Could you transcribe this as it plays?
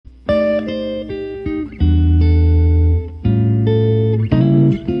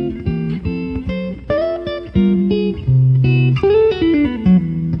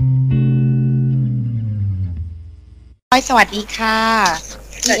สวัสดีค่ะ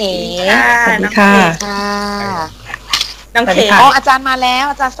พี่เอ๋สวัสดีค่ะค่ะน้องเคอ๋ออาจารย์มาแล้ว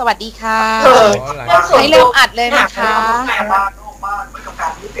อาจารย์สวัสดีค่ะให้เริ่มอัดเลยนะคะ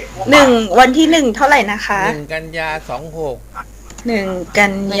วันที่หนึ่งเท่าไหร่นะคะ1 กันยา 261 กั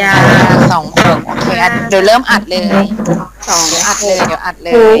นยา 26โอเคเดี๋ยวเริ่มอัดเลยเดี๋ยวอัดเล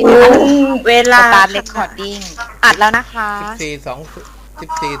ยเวลาสตาร์ทเรคคอร์ดดิ้งอัดแล้วนะคะ14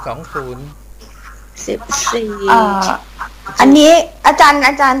อันนี้อาจาร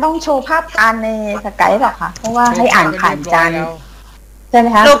ย์ต้องโชว์ภาพการในสกายหรอคะเพราะว่าให้อ่านผ่านจานใช่ไหม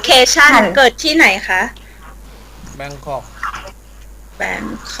คะโลเคชั่นเกิดที่ไหนคะแบงคอก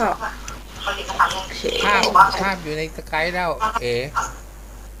ภาพอยู่ในสกายแล้ว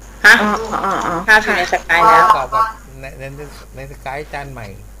ฮะภาพอยู่ในสกายแล้วตอบกับในสกายจานใหม่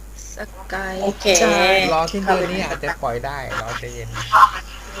สกายโอเครอที่เดือนนี้อาจจะปล่อยได้รอใจเย็น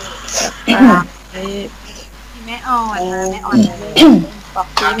แม่อ่อนบอก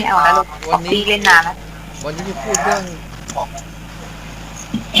พี่ไม่เอาแล้วลูกบอกพี่เล่นนานแล้ววันนี้จะพูดเรื่อง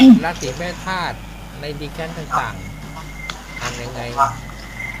ราศีแม่ธาตุในดิแคนต่างๆอ่านยังไง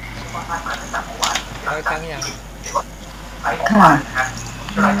ได้ตั้งยังค่ะ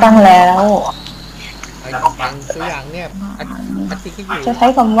ตั้งแล้วอย่างตัวอย่างเนี่ยอาทิตย์ที่อยู่จะใช้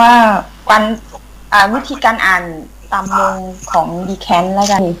คำว่าวิธีการอ่านตามวงของดีแคนแล้ว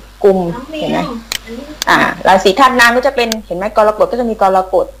กันกลุ่มเห็นไหมราศีธาตุน้ำก็จะเป็นเห็นไหมกรกฎก็จะมีกร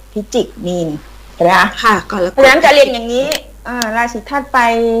กฎพิจิกมีนเห็นไหมคะค่ะกรกฎเพราะฉะนั้นจะเรียนอย่างนี้ราศีธาตุไฟ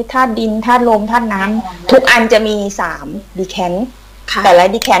ธาตุดินธาตุลมธาตุน้ำทุกอันจะมี3ดีแคนแต่ละ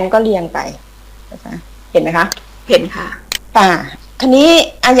ดีแคนก็เรียงไปเห็นไหมคะเห็นค่ะทีนี้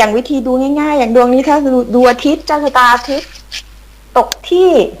อย่างวิธีดูง่ายๆอย่างดวงนี้ถ้าดูอาทิตย์เจ้าชะตาอาทิตย์ตกที่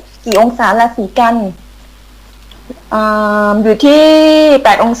กี่องศาราศีกันอยู่ที่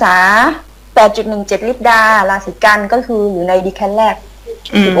8 องศา 8.17 ลิบดาราศีกันก็คืออยู่ในดีแคนแรก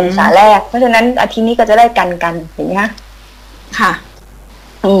10 องศาแรกเพราะฉะนั้นอาทิตย์นี้ก็จะได้กันเห็นไหมคะค่ะ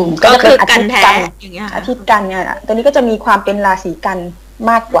ก็คือกันแท้อย่างเงี้ยอาทิตย์กันเนี่ยตัวนี้ก็จะมีความเป็นราศีกัน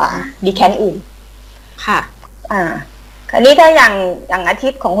มากกว่าดีแคนอื่นค่ะคราวนี้ถ้าอย่างอาทิ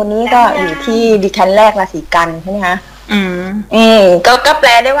ตย์ของคนนี้ก็อยู่ที่ดีแคนแรกราศีกันใช่ไหมคะก็แปล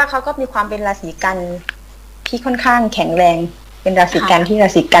ได้ว่าเขาก็มีความเป็นราศีกันที่ค่อนข้างแข็งแรงเป็นราศีกันที่รา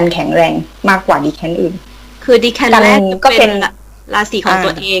ศีกันแข็งแรงมากกว่าดีแคนอื่นคือดีแคนแรกก็เป็นราศีของตั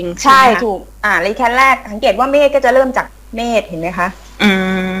วเองใช่ถูกดีแคนแรกสังเกตว่าเมษก็จะเริ่มจากเมษเห็นไหมคะ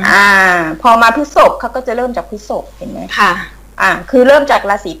พอมาพฤษภเขาก็จะเริ่มจากพฤษภเห็นไหมค่ะคือเริ่มจาก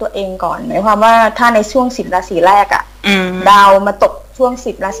ราศีตัวเองก่อนหมายความว่าถ้าในช่วง10 ราศีแรกดาวมาตกช่วง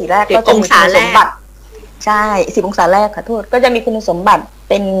10 ราศีแรกก็จะมีคุณสมบัติใช่10 องศาแรกค่ะทุกก็จะมีคุณสมบัติ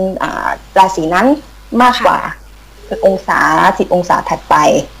เป็นราศีนั้นมากกว่าองศา10 องศาถัดไป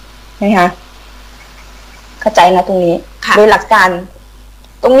ใช่ไหมคะเข้าใจนะตรงนี้โดยหลักการ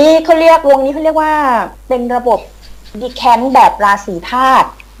ตรงนี้เขาเรียกวงนี้เขาเรียกว่าเป็นระบบดีแคนแบบราศีธาตุ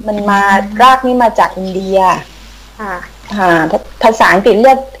มันรากนี้มาจากอินเดียภาษาอังกฤษเ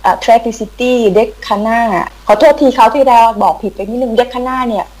รียกtriplicity decana ขอโทษทีเขาที่เราบอกผิดไปนิดนึง decana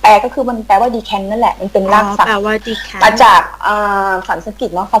เนี่ยแปลก็คือมันแปลว่าดีแคนนั่นแหละมันเป็นรากศัพท์มาจากสันสกฤต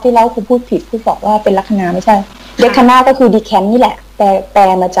เนาะเขาที่เราคุณพูดผิดพูดบอกว่าเป็นลัคนาไม่ใช่ decana ก็คือดีแคนนี่แหละแปล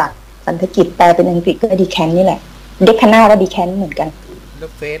มาจากสันสกฤตแปลเป็นอังกฤษก็ดีแคนนี่แหละ decana ก็ดีแคนเหมือนกันแล้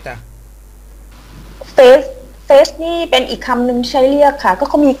วเฟสนี่เป็นอีกคำหนึ่งใช้เรียกค่ะก็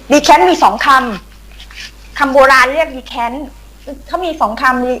เขามีดีแคนมี2 คำโบราณเรียกดีแคนเขามี2 ค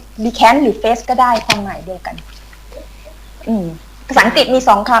ำดีแคนหรือเฟสก็ได้ความหมายเดียวกันภาษาอังกฤษมี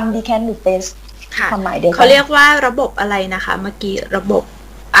2 คำดีแคนหรือเฟสความหมายเดียวกันเขาเรียกว่าระบบอะไรนะคะเมื่อกี้ระบ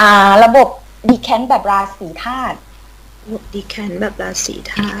บดีแคนแบบราศีธาตุดีแคนแบบราศี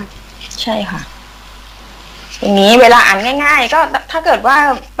ธาตุใช่ค่ะอย่างนี้เวลาอ่านง่ายๆก็ถ้าเกิดว่า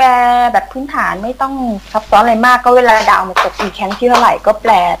แปลแบบพื้นฐานไม่ต้องซับซ้อนอะไรมากก็เวลาดาวมาตกดีแคนที่เท่าไหร่ก็แป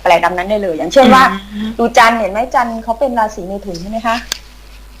ลดำนั้นได้เลยอย่างเช่นว่าดูจันทร์เห็นไหมจันทร์เขาเป็นราศีเมถุนใช่ไหมคะ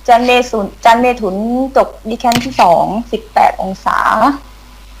จันทร์เมถุนตกดีแคนที่18 องศา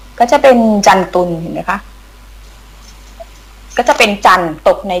ก็จะเป็นจันทร์ตุลเห็นไหมคะก็จะเป็นจันทร์ต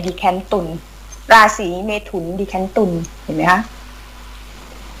กในดีแคนตุลราศีเมถุนดีแคนตุลเห็นไหมคะ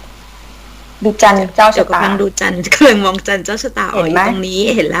ดูจันเจ้าชะตากำลังดูจันกำลังมองจันเจ้าชะตาอยู่ตรงนี้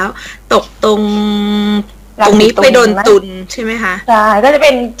เห็นแล้วตกตรงนี้ไปโดนตุลใช่ไหมคะใช่ก็จะเป็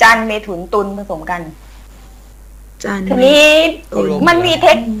นจันเมถุนตุลผสมกันจันทีนี้มันมีเท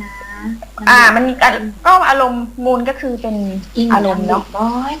คมันมีก็อารมณ์มูลก็คือเป็นอารมณ์เนาะ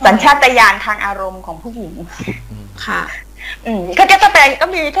สัญชาตญาณทางอารมณ์ของผู้หญิงค่ะก็จะแปลก็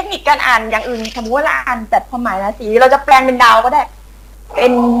มีเทคนิคการอ่านอย่างอื่นสมมติว่าเราอ่านแต่ความหมายราศีเราจะแปลงเป็นดาวก็ได้เป็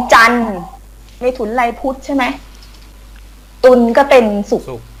นจันเมถุนไรพุธใช่ไหม ตุลก็เป็นศุกร์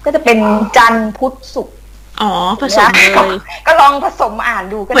ก็จะเป็นจันทร์พุธศุกร์อ๋อผสมเลยก็ลองผสมอ่าน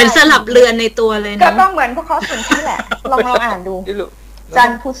ดูก็เหมือนสลับเรือนในตัวเลยนะก็ต้องเหมือนพวกเขาส่วนที่แหละลองอ่านดูจัน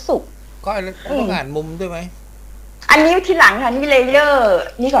ทร์พุธศุกร์ก็ต้องอ่านมุมด้วยไหมอันนี้ทีหลังค่ะนี่เลเยอร์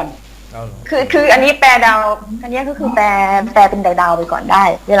นี่ก่อนคืออันนี้แปลดาวอันนี้ก็คือแปลเป็นดาวไปก่อนได้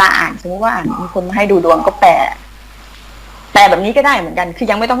เวลาอ่านสมมติว่าอ่านมีคนมาให้ดูดวงก็แปลแบบนี้ก็ได้เหมือนกันคือ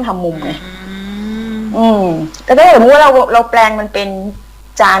ยังไม่ต้องทำมุมไงแต่ถ้าสมมติว่าเราแปลงมันเป็น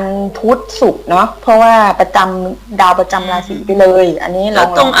จันทร์พุธศุกร์เนาะเพราะว่าประจำดาวประจำราศีไปเลยอันนี้เรา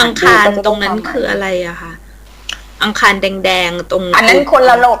ตรงอังคารตรงนั้นคืออะไรอะคะอังคารแดงๆตรงอันนั้นคน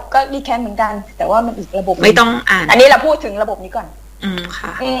ละระบบก็ดีแค่เหมือนกันแต่ว่ามันอีกระบบไม่ต้องอ่านอันนี้เราพูดถึงระบบนี้ก่อนค่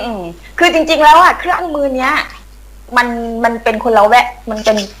ะคือจริงๆแล้วอะเครื่องมือเนี้ยมันเป็นคนละมันเ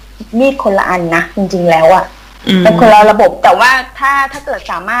ป็นมีดคนละอันนะจริงๆแล้วอะเป็นคนละระบบแต่ว่าถ้าเกิด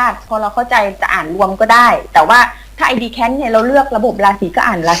สามารถพอเราเข้าใจจะอ่านรวมก็ได้แต่ว่าถ้าไอดีแคนเนี่ยเราเลือกระบบราศีก็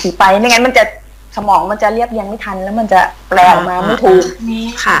อ่านราศีไปไม่งั้นมันจะสมองมันจะเรียบเรียงไม่ทันแล้วมันจะแปลออกมาไม่ถูก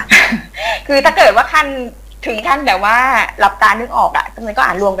ค่ะคือถ้าเกิดว่าขั้นถึงขั้นแบบว่าหลับตานึกออกอะมันก็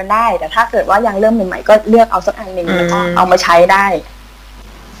อ่านรวมกันได้แต่ถ้าเกิดว่ายังเริ่มใหม่ๆก็เลือกเอาสักอันหนึ่งแล้วก็เอามาใช้ได้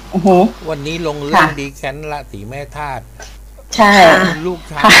วันนี้ลงเรื่องดีแคนราศีแม่ธาตุใช่ลูก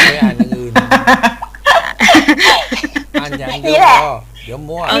ชายไม่อ่านอย่างอื่นอ่านอย่างเดียวเดี๋ยว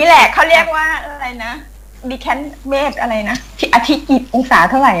มั่วนี่แหละเขาเรียกว่าอะไรนะดีแคนเมษอะไรนะที่อาทิตย์กี่องศา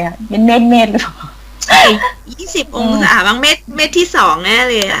เท่าไหร่อ่ะเป็นเมษหรือเปล่า20 องศาบางเมษที่2แน่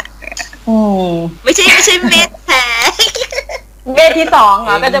เลยอ่ะไม่ใช่เมษแท้เมษที่2เห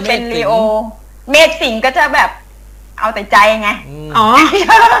รอก็จะเป็นลีโอเมษสิงห์ก็จะแบบเอาแต่ใจไงอ๋อ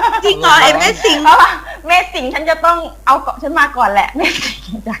จริงเหรอเมษสิงห์เมษสิงห์ฉันจะต้องเอาเกาะฉันมาก่อนแหละเมษสิง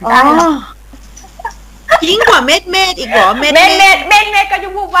ห์อยากได้ยิ่งกว่าเม็ดอีกเหรอเม็ดก็จะ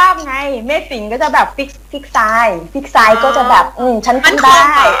วูบวาบไงเม็ดสิงก็จะแบบฟิกไซก็จะแบบฉันทำได้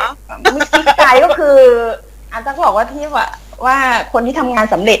ฟิกไซก็คืออาจารย์บอกว่าที่ว่าคนที่ทำงาน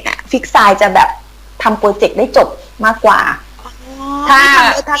สำเร็จอะฟิกไซจะแบบทำโปรเจกต์ได้จบมากกว่าถ้า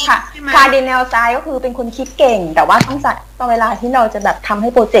คาร์ดิเนลไซก็คือเป็นคนคิดเก่งแต่ว่าต้องเวลาที่เราจะแบบทำให้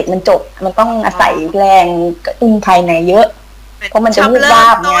โปรเจกต์มันจบมันต้องอาศัยแรงกระตุ้นภายในเยอะเพราะมันจะวูบวา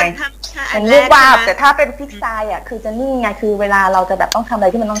บไงมันวูบวาบแต่ถ้าเป็นฟิกไซอ่ะคือจะนิ่งไงคือเวลาเราจะแบบต้องทำอะไร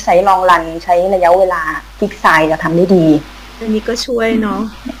ที่มันต้องใช้ลองรันใช้ระยะเวลาฟิกไซจะทำได้ดีอันนี้ก็ช่วยเนาะ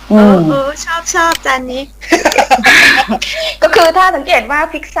ชอบจานนี้ก็คือถ้าสังเกตว่า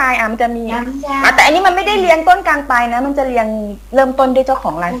ฟิกไซมันจะมีแต่อันนี้มันไม่ได้เรียงต้นกลางปลายนะมันจะเรียงเริ่มต้นด้วยเจ้าข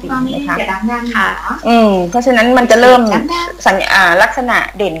องราศีนะคะค่ะเพราะฉะนั้นมันจะเริ่มสัญญาลักษณะ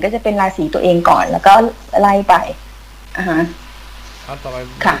เด่นก็จะเป็นราศีตัวเองก่อนแล้วก็ไล่ไปเอาต่อไป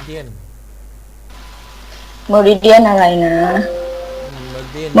เมริเดียนอะไรนะ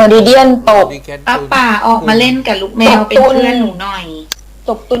เมริเดียนตกป่าออกมาเล่นกับลูกแมวเป็นเพื่อนหนูหน่อย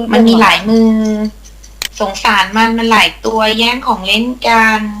ตกตุนมันมีหลายมือสงสารมันหลายตัวแย่งของเล่นกั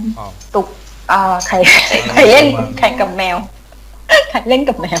นตกใครเล่นใครกับแมวใครเล่น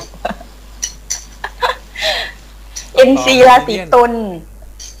กับแมวMC ราศีตุล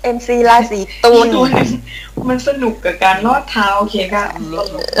MC ราศีตุลมันสนุกกับการลอดเท้าโอเคค่ะ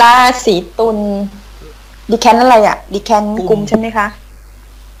ราศีตุลดิแคนอะไรอ่ะดิแคนกุมใช่ไหมคะ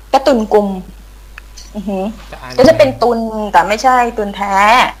ก็ตุลกุมก็จะเป็นตุลแต่ไม่ใช่ตุลแท้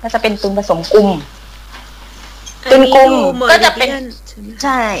ก็จะเป็นตุลผสมกุมตุลกุมก็จะเป็นใ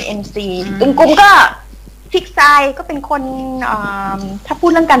ช่ MC ตุลกุมก็ฟิกไซก็เป็นคนถ้าพูด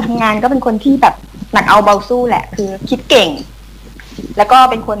เรื่องการทำงานก็เป็นคนที่แบบหนักเอาเบาสู้แหละคือคิดเก่งแล้วก็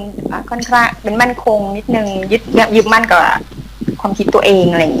เป็นคนค่อนข้างเป็นมั่นคงนิดนึงยึดมั่นกับความคิดตัวเอง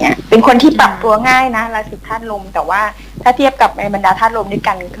อะไรเงี้ยเป็นคนที่ปรับตัวง่ายนะราศีธาตุลมแต่ว่าถ้าเทียบกับในบรรดาธาตุลมด้วย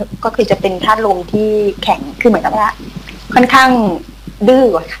กันก็คือจะเป็นธาตุลมที่แข็งคือเหมือนกับว่าค่อนข้างดื้อ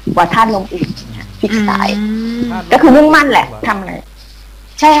กว่าธาตุลมอื่นฟิกสายก็คือมุ่งมั่นแหละทำอะไร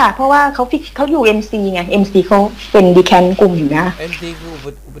ใช่ค่ะเพราะว่าเขาอยู่ MC ไง MC เขาเป็นดีแคนกลุ่มอยู่นะ MC คือ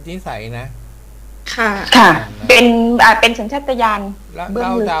อุปนิสัยนะค่ะเป็นสัญชาตญาณเบื้อ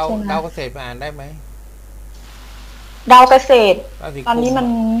งลึกใช่ไหมดาวเกษตรอ่านได้ไหมดาวเกษตรตอนนี้มัน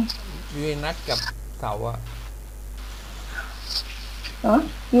ยูเรนัสกับเสาอะ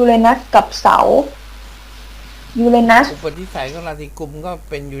ยูเรนัสกับเสายูเรนัสอุปนิสัยของราศีกุมก็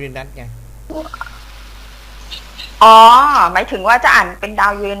เป็นยูเรนัสไงอ๋อหมายถึงว่าจะอ่านเป็นดา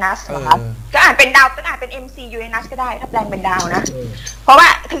วยูเรนัสเหรอคะก็อ่านเป็นดาวก็อ่านเป็น MC ยูเรนัสก็ได้ถ้าแปลงเป็นดาวนะเพราะว่า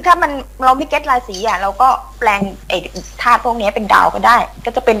คือถ้ามันเราไม่เก็ตราศีอ่ะเราก็แปลงไอ้ธาตุพวกนี้เป็นดาวก็ได้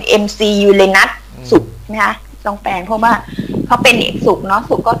ก็จะเป็น MC ยูเรนัสศุกร์นะคะลองแปลงเพราะว่าเขาเป็นเอกศุกร์เนาะ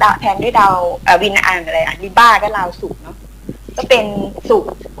ศุกร์ก็แทนด้วยดาววินอะไรลิบ้าก็ดาวศุกร์เนาะก็เป็นศุก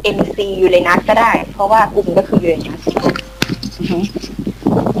ร์ MC ยูเรนัสก็ได้เพราะว่ากลุ่มก็คือยูเรนัส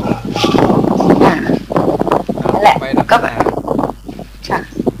นั่นแหละก็แบบค่ะ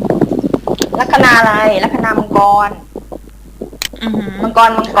ลัคนาอะไรลัคนามังกรมังก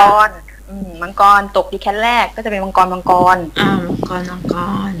รตกดีแค่แรกก็จะเป็นมังกรมังกร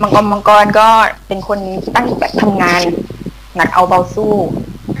ก็เป็นคนตั้งแบบทำงานหนักเอาเบาสู้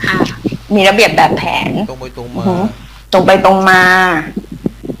มีระเบียบแบบแผนตรงไปตรงมา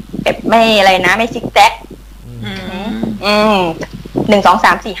แบบไม่อะไรนะไม่ซิกแซก1 2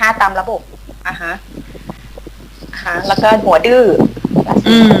 3 4 5ตามระบบแล้วก็หัวดื้อรา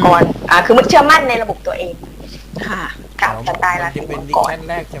ศีมังกรคือมันเชื่อมั่นในระบบตัวเองค่ะจะตายราศีมังกร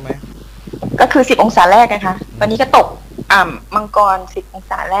แรกใช่ไหมก็คือ10 องศาแรกนะคะวันนี้ก็ตกมังกร10 อง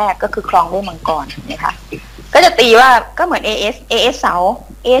ศาแรกก็คือครองด้วยมังกรนะคะก็จะตีว่าก็เหมือน AS เส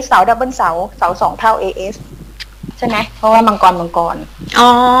าดับเบิลเสา2 เท่า AS ใช่ไหมเพราะว่ามังกรอ๋อ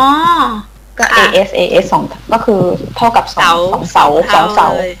ก็ AS 2ก็คือเท่ากับ2 เสา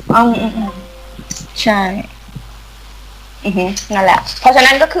ใช่นั่นแหละเพราะฉะ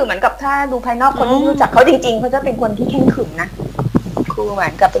นั้นก็คือเหมือนกับถ้าดูภายนอกคนที่รู้จักเขาจริงๆเขาจะเป็นคนที่เข่งขรึมนะคือเหมื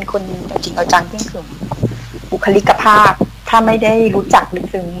อนกับเป็นคนจริงเอาจังเข่งขรึมบุคลิกภาพถ้าไม่ได้รู้จักลึก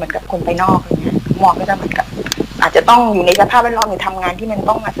ซึ้งเหมือนกับคนภายนอกอะไรเงี้ยมองก็จะเหมือนกับอาจจะต้องอยู่ในสภาพแวดล้อมหรือทำงานที่มัน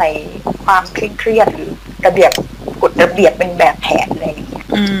ต้องอาศัยความเครียดหรือระเบียบกฎระเบียบเป็นแบบแผนอะไรอย่างเงี้ย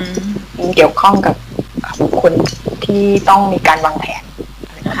เกี่ยวข้องกับบุคคลที่ต้องมีการวางแผน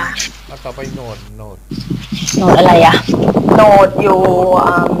ค่ะแล้วต่อไปโนดอะไรอะโนดอยู่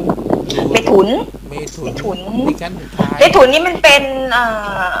เมถุนนี่มันเป็น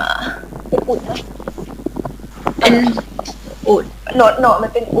อุดนะเป็นอุดโนดมั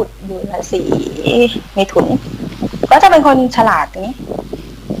นเป็นอุดอยู่ราศีเมถุนก็จะเป็นคนฉลาดนี้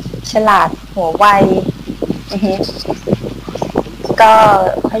ฉลาดหัวไวก็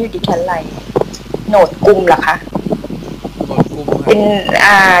เขาอยู่ดีแค่ไรโนดกุมเหรอคะเป็น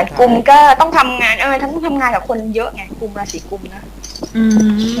กุมก็ต้องทำงานทั้งต้องทำงานกับคนเยอะไงกุมราศีกุมนะ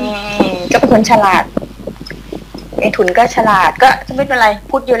ก็เป็นคนฉลาดเมถุนก็ฉลาดก็จะไม่เป็นไร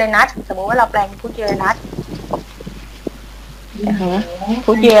พุธยูเรนัสสมมติว่าเราแปลงพุธยูเรนัส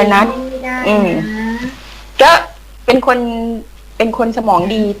ก็เป็นคนสมอง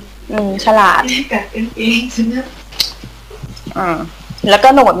ดีฉลาดแล้วก็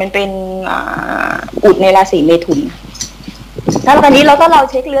โหนดมันเป็นอุดในราศีเมถุนถ้าวันนี้เรา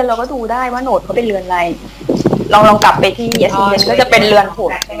เช็คเรือนเราก็ดูได้ว่าโหนดเขาเป็นเรือนอะไรลองกลับไปที่เรือนก็จะเป็นเรือน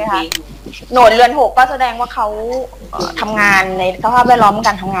6ใช่ไหมคะโหนดเรือน6ก็แสดงว่าเขาทำงานในสภาพแวดล้อมก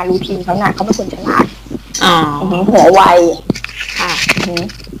ารทำงานรูทีนเขาหนักเขาเป็นคนฉลาดหัวไว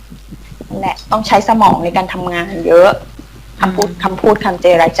นั่นแหละต้องใช้สมองในการทำงานเยอะคำพูดคำเจ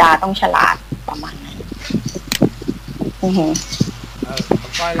รจาต้องฉลาดประมาณนั้น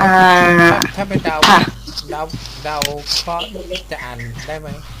ถ้าเป็นดาวเคราะห์จะอ่านได้ไหม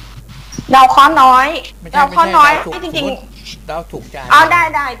ดาวเคราะห์น้อยจริงๆดาวถูกจะอ่านไ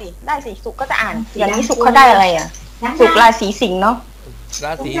ด้สิศุกร์ก็จะอ่านอย่างนี้ศุกร์เขาได้อะไรอ่ะศุกร์ราศีสิงห์เนาะร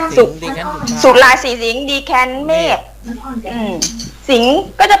าศีสิงห์ดีแคนศุกร์ราศีสิงห์ดีแคนเมษสิงห์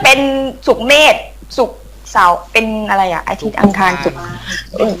ก็จะเป็นศุกร์เมษศุกร์เสาร์เป็นอะไรอ่ะอาทิตย์อังคารศุกร์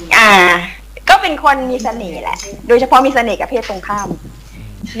ก็เป็นคนมีเสน่ห์แหละโดยเฉพาะมีเสน่ห์กับเพศตรงข้าม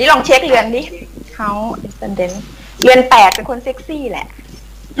นี่ลองเช็คเรือนดิเขาเด่นเรือน8เป็นคนเซ็กซี่แหละ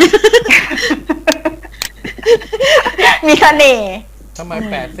มีเสน่ห์ทำไม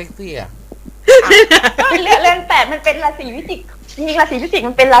8เซ็กซี่อ่ะเรือน8มันเป็นราศีพิจิกจริงๆราศีพิจิก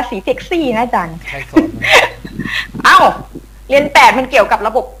มันเป็นราศีเซ็กซี่นะอาจารย์ใครสอนเรือน8มันเกี่ยวกับร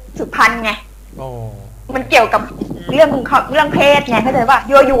ะบบสืบพันธุ์ไงมันเกี่ยวกับเรื่องเพศไงเข้าใจป่ะ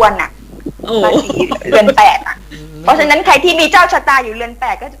ยั่วยวนอ่ะราศีเรือน8อ่ะเพราะฉะนั้นใครที่มีเจ้าชะตาอยู่เรือน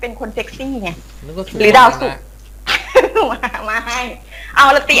8ก็จะเป็นคนเซ็กซี่ไงหรือดาวศุกร์มาให้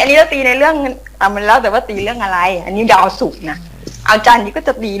เราตีอันนี้เราตีในเรื่องมันแล้วแต่ว่าตีเรื่องอะไรอันนี้ดาวศุกร์นะเอาจันทร์นี่ก็จ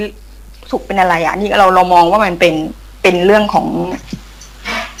ะตีศุกร์เป็นอะไรอ่ะนี่เรามองว่ามันเป็นเรื่องของ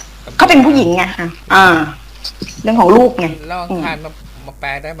เขาเป็นผู้หญิงไงเรื่องของลูกไงแล้วอังคารมาแปล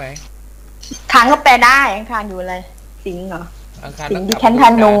ได้ไหมคารก็แปลได้อังคารอยู่อะไรสิงห์เหรอสิงห์ดิแคนธ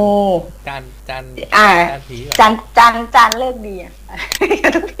นูจันเลิกดี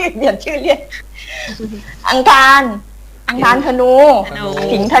ทุกทีเปลี่ยนชื่อเรียกอังคารธนู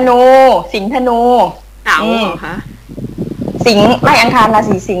สิงห์ธนูเสาเหรอคะสิงห์ไม่อังคารรา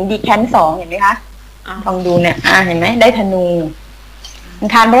ศีสิงห์ดีแคน2เห็นไหมคะลองดูเนี่ยเห็นไหมได้ธนูอัง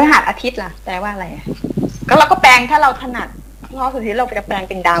คารพฤหัสอาทิตย์ล่ะแปลว่าอะไรก็เราก็แปลงถ้าเราถนัดเพราะสุดท้ายเราจะแปลง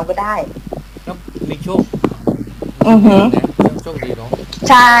เป็นดาวก็ได้ก็มีโชคโชคดีเนาะ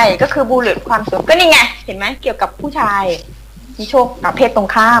ใช่ก็คือบูลเลตความสุขก็นี่ไงเห็นไหมเกี่ยวกับผู้ชายมีโชคกับเพศตรง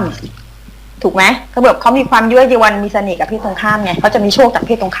ข้าม ถูกไหมก็แบบเขามีความยั่วยวนมีเสน่ห์กับเพศตรงข้ามไงเขาจะมีโชคจากเ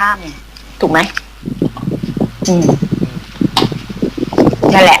พศตรงข้ามไงถูกไหม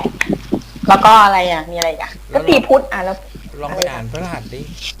นั่นแหละแล้วก็อะไรอ่ะมีอะไรอ่ะก็ตีพุทธแล้วลองไปอ่านพฤหัสดิ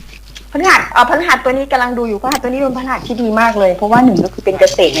พฤหัสตัวนี้กำลังดูอยู่พฤหัสตัวนี้เป็นพฤหัสที่ดีมากเลยเพราะว่าหนึ่งก็คือเป็นเก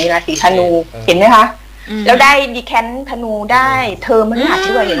ษตรในราศีธนูเห็นไหมคะแล้วได้ดีแคนธนูได้เทอมพฤหัส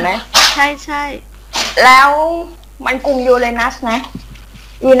ด้วยเห็นไหมใช่ใช่แล้วมันกุมยูเรนัสนะ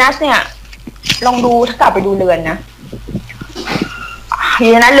ยูเรนัสเนี่ยลองดูถ้ากลับไปดูเรือนนะยู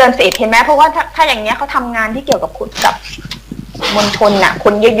เรนัสเรือนเศษเห็นไหมเพราะว่าถ้าอย่างเงี้ยเขาทำงานที่เกี่ยวกับคุณกับมณฑลน่ะค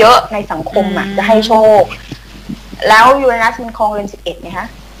นเยอะๆในสังคมอ่ะจะให้โชคแล้วยูเรนัสมันครองเรือน11นะคะ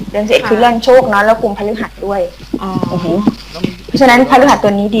เรือน11คือเรือนโชคเนาะแล้วกุมพฤหัสด้วยเพราะฉะนั้นพฤหัสตั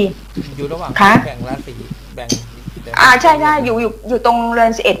วนี้ดีอยู่ระหว่างแบ่งราศีแบ่งใช่อยู่ตรงเรือ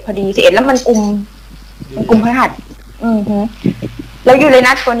น11พอดี11แล้วมันกุมพฤหัสแล้วยูเร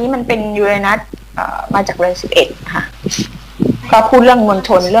นัสตัวนี้มันเป็นยูเรนัสมาจากเรือน11ค่ะก็พูดเรื่องมวลช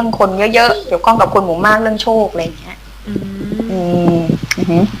นเรื่องคนเยอะๆเกี่ยวข้องกับคนหมู่มากเรื่องโชคอะไรอย่างเงี้ย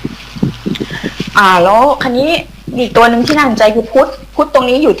แล้วคันนี้อีกตัวหนึ่งที่น่าสนใจคือพุธตรง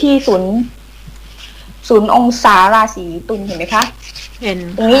นี้อยู่ที่0 องศาราศีตุลเห็นไหมคะเห็น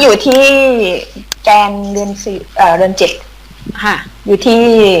ตรงนี้อยู่ที่แกนเรือน7ค่ะอยู่ที่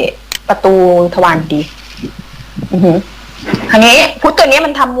ประตูทวารดีคราวนี้พุธตัวนี้มั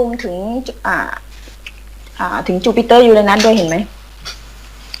นทำมุมถึงถึงจูปิเตอร์ยูเรนัสด้วยเห็นไหม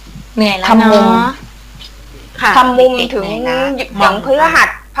เหนื่อยแล้วทำมุมถึงอย่างพฤ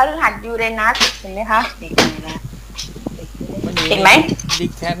หัสยูเรนัสเห็นไหมคะเห็นไหมดี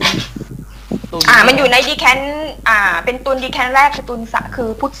แคนมันอยู่ในดีแคนเป็นตุลดีแคนแรกคือตุลคือ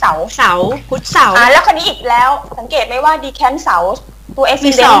พุธเสาพุธเสาแล้วคันนี้อีกแล้วสังเกตไหมว่าดีแคนเสาตัวเอส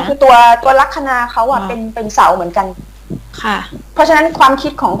ซิเดนคือตัวลัคนาเขาเป็นเสาเหมือนกันค่ะเพราะฉะนั้นความคิ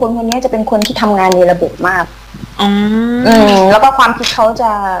ดของคนคนนี้จะเป็นคนที่ทำงานในระบบมากแล้วก็ความคิดเขาจ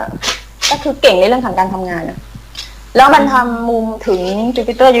ะก็คือเก่งในเรื่องของการทำงานแล้วมันทำมุมถึงจู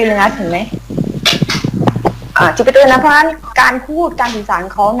ปิเตอร์ยูเรนัสเห็นไหมจูปิเตอร์นะเพราะฉะนั้นการพูดการสื่อสาร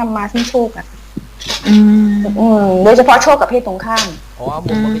เขานำมาซึ่งโชคโดยเฉพาะโชคกับเพศตรงข้าม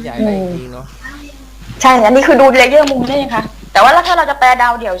มุมมันใหญ่ใหญ่จริงเนาะใช่อันนี้คือดูเลเยอร์มุมได้ค่ะแต่ว่าถ้าเราจะแปลดา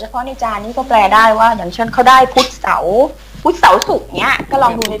วเดี่ยวเฉพาะในจานนี้ก็แปลได้ว่าอย่างเช่นเขาได้พุธเสาร์ศุกร์เนี้ยก็ลอ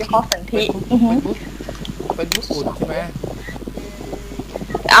งดูในเฉพาะสันทิเป็นพุธอุดใช่ไหม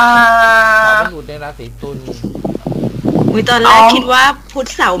เป็นอุดในราศีตุลตอนแรกคิดว่าพุธ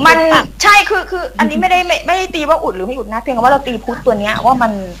เสาร์มันใช่คืออันนี้ไม่ได้ตีว่าอุดหรือไม่อุดนะเพียงแต่ว่าเราตีพุธตัวเนี้ยว่า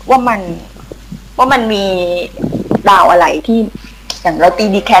มันมีดาวอะไรที่อย่างเราตี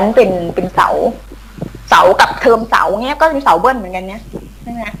ดีแคนเป็นเสากับเทอมเสาเนี้ยก็เป็นเสาเบิ้ลเหมือนกันเนี้ยใ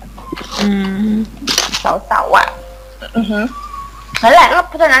ช่ไหมเสาอ่ะนั่นแหละ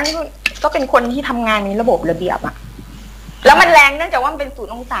เพราะฉะนั้นก็เป็นคนที่ทำงานมีระบบระเบียบอ่ะแล้วมันแรงเนื่องจากว่ามันเป็น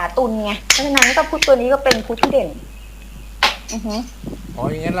0 องศาตุลไงเพราะฉะนั้นก็พุธตัวนี้ก็เป็นพุธที่เด่นอย่า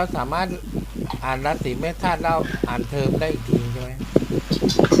งนั้นเราสามารถอ่านราศีเมษธาตุเราอ่านเทอมได้อีกทีใช่ไหม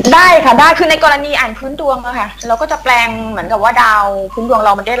ได้ค่ะได้คือในกรณีอ่านพื้นดวงอะค่ะเราก็จะแปลงเหมือนกับว่าดาวพื้นดวงเร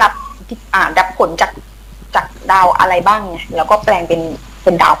ามันได้รับดับผลจากดาวอะไรบ้างไงแล้วก็แปลงเ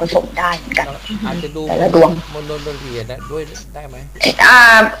ป็นดาวผสมได้เหมือนกันอาจจะดูแต่ละดวงโมโนละเอียดด้วยได้ไหม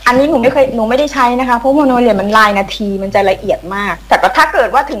อันนี้หนูไม่ได้ใช้นะคะเพราะโมโนละเอียดมันรายนาทีมันจะละเอียดมากแต่ถ้าเกิด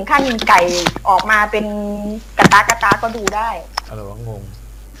ว่าถึงขั้นไก่ออกมาเป็นกระตาก็ดูได้อะไรวะงง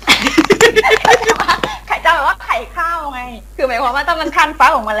ไข่จะแบบว่าไข่ข้าวไงคือหมายความว่าถ้ามันคันฟ้า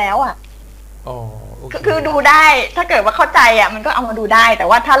ออกมาแล้วอ่ะคือดูได้ถ้าเกิดว่าเข้าใจอ่ะมันก็เอามาดูได้แต่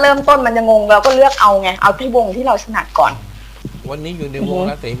ว่าถ้าเริ่มต้นมันจะงงเราก็เลือกเอาไงเอาที่วงที่เราถนัดก่อนวันนี้อยู่ในวง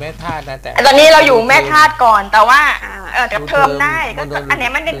ราศีแม่ธาตุนะแต่ตอนนี้เราอยู่แม่ธาตุก่อนแต่ว่ากับเทอมได้ก็อันนี้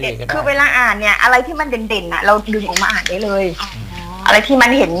มันเด่นๆคือเวลาอ่านเนี่ยอะไรที่มันเด่นๆน่ะเราดึงออกมาอ่านได้เลยอะไรที่มั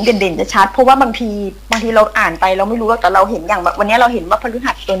นเห็นเด่นๆจะชัดเพราะว่าบางทีเราอ่านไปเราไม่รู้แต่เราเห็นอย่างแบบวันนี้เราเห็นว่าพฤ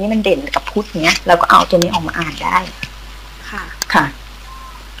หัสตัวนี้มันเด่นกับพุธเนี้ยเราก็เอาตัวนี้ออกมาอ่านได้ค่ะ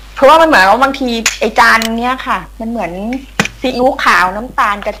เพราะว่ามันเหมือนว่าบางทีไอจานเนี้ยค่ะมันเหมือนซีอิ๊วขาวน้ำตา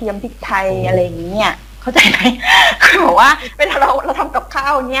ลกระเทียมพริกไทยอะไรอย่างเงี้ยเข้าใจไหมคือบอกว่าเวลาเราทำกับข้า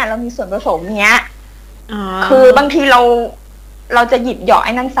วเนี่ยเรามีส่วนผสมเนี้ยคือบางทีเราจะหยิบเหยาะไ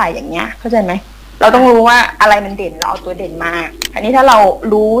อ้นั่นใส่อย่างเงี้ยเข้าใจไหมเราต้องรู้ว่าอะไรมันเด่นเราเอาตัวเด่นมาอันนี้ถ้าเรา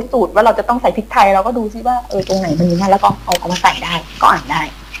รู้สูตรว่าเราจะต้องใส่พริกไทยเราก็ดูซิว่าตรงไหนมันมีนั่นแล้วก็เอามาใส่ได้ก็อ่านได้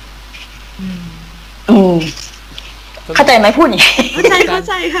เข้าใจไหมพูดอย่างนี้เข้า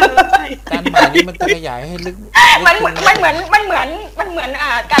ใจค่ะการหมายนี้มันขยายให้ลึกมันเหมือน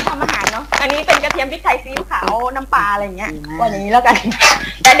การทำอาหารเนาะอันนี้เป็นกระเทียมพริกไทยซีอิ๊วขาวน้ำปลาอะไรอย่างเงี้ยว่าอย่างนี้แล้วกัน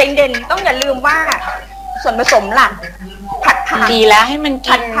แต่เด่นๆต้องอย่าลืมว่าส่วนผสมหลักผัดไท ดีแล้วให้มัน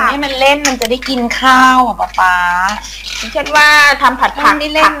กินให้มันเล่นมันจะได้กินข้าวอ่ะป๊าเช่นว่าทำผัดผักไม่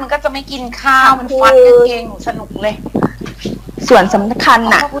เล่นมันก็จะไม่กินข้าวมันฟัดเก่งสนุกเลยส่วนสำคัญ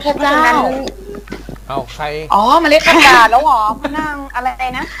น่ะพระพุทธเจ้าเอาใครมาเล่นกระดาษแล้วหรอพนางอะไร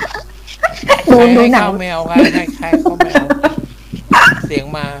นะดูหนังแมวใครเข้าแมวเสียง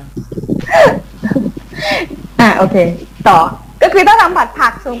มาโอเคต่อก็คือถ้าทำผัดผั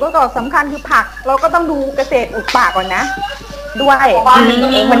กส่วนประกอบสำคัญคือผักเราก็ต้องดูเกษตรอุปาก่อนนะด้วย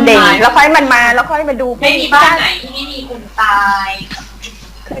เองมันเด่นแล้วค่อยมันมาแล้วค่อยมาดูไม่มีบ้านไหนที่ไม่มีคนตาย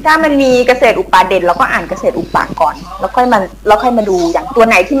คือถ้ามันมีเกษตรอุปาเด่นเราก็อ่านเกษตรอุปาก่อนแล้วค่อยมาดูอย่างตัว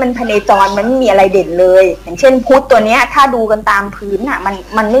ไหนที่มันพเนจรมันไม่มีอะไรเด่นเลยอย่างเช่นพุทธตัวเนี้ยถ้าดูกันตามพื้นอ่ะ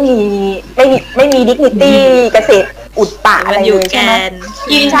มันไม่มีดิกนิตี้เกษตรอุปาอะไรเลยใช่ไหม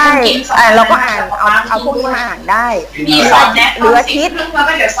ใช่เราก็อ่านเอาพวกนี้มาอ่านได้มีสอนแนะหรืออาทิตย์แล้ว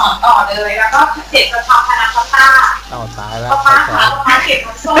ก็เดี๋ยวสอนต่อเลยแล้วก็เจ็ดประทองพนักต้าตายแล้วป้าขาเก็บ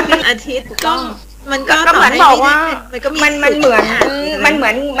มันส้มอาทิตย์ก็มันก็เหมือนบอกว่ามันเห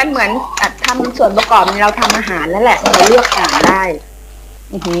มือนทำส่วนประกอบเราทำอาหารนั่นแหละเราเลือกอ่านได้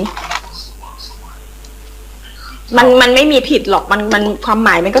มันไม่มีผิดหรอกมันความหม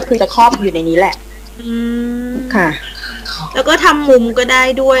ายมันก็คือจะครอบอยู่ในนี้แหละค่ะแล้วก็ทำมุมก็ได้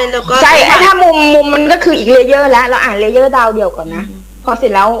ด้วยแล้วก็ใช่ถ้ามุมมันก็คืออีกเลเยอร์แล้วเราอ่านเลเยอร์ดาวเดียวก่อนนะพอเสร็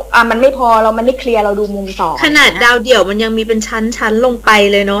จแล้วมันไม่พอมันไม่เคลียร์เราดูมุมต่อขนาดดาวเดี่ยวมันยังมีเป็นชั้นลงไป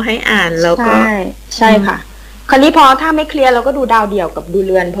เลยเนาะให้อ่านแล้วก็ใช่ค่ะคราวนี้พอถ้าไม่เคลียร์เราก็ดูดาวเดี่ยวกับดูเ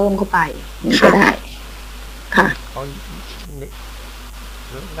รือนเพิ่มเข้าไปก็ได้ค่ะ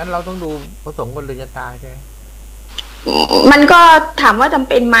งั้นเราต้องดูผสมกับเรือนชะตาใช่ไหมมันก็ถามว่าจำ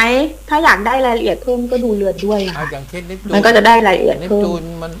เป็นไหมถ้าอยากได้รายละเอียดเพิ่มก็ดูเรือนด้วยค่ะอย่างเช่นมันก็จะได้รายละเอียดเพิ่ม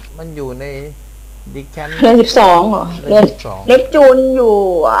มันอยู่ในดิฉันเรือน12เหรอเนปจูนอยู่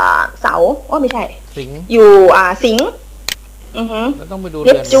เสาไม่ใช่สิงห์อยู่สิงห์แล้วต้องไปดูเน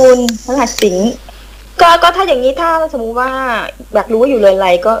ปจูนพฤหัสสิงห์ก็ถ้าอย่างนี้ถ้าสมมุติว่าอยากรู้ว่าอยู่เรือนอะไร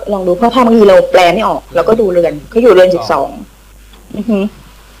ก็ลองดูเพราะถ้าบางทีเราแปลไม่ออกเราก็ดูเรือนเขาอยู่เรือน12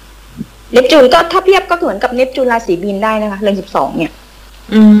เนปจูนก็ถ้าเทียบก็เหมือนกับเนปจูนราศีมีนได้นะคะเรือน12เนี่ย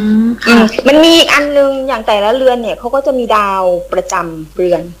มันมีอีกอันนึงอย่างแต่ละเรือนเนี่ยเขาก็จะมีดาวประจำเ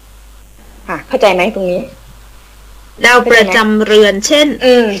รือนค่ะเข้าใจไหมตรงนี้ดาวประจำเรือนเช่น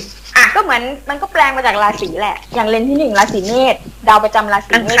ก็เหมือนมันก็แปลงมาจากราศีแหละอย่างเรือนที่1ราศีเมษดาวประจำรา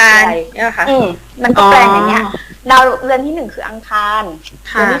ศีเมษอะไรมันก็แปลงอย่างเงี้ยดาวเรือนที่1คืออังคาร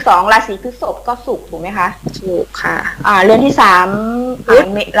เรือนที่2ราศีพฤษภก็ศุกร์ถูกไหมคะถูกค่ะเรือนที่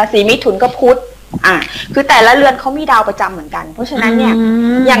3ราศีมิถุนก็พุธคือแต่ละเรือนเขามีดาวประจำเหมือนกันเพราะฉะนั้นเนี่ย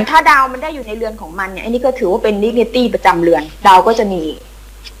อย่างถ้าดาวมันได้อยู่ในเรือนของมันเนี่ยอันนี้ก็ถือว่าเป็นดิกนิตี้ประจำเรือนดาวก็จะ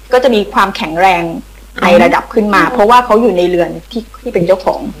มีความแข็งแรงในระดับขึ้นมาเพราะว่าเขาอยู่ในเรือนที่เป็นเจ้าข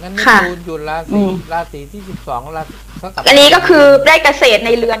องค่ะอยู่ราศีที่12ราศีอันนี้ก็คือได้เกษตรใน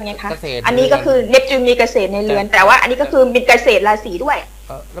เรือนไงคะอันนี้ก็คือเนปจูนมีเกษตรในเรือนแต่ว่าอันนี้ก็คือเป็นเกษตรราศีด้วย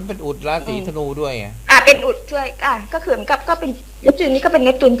แล้วเป็นอุดราศีธนูด้วยไงเป็นอุดด้วยก็คือเหมือนกับก็เป็นเนปจูนนี่ก็เป็นเน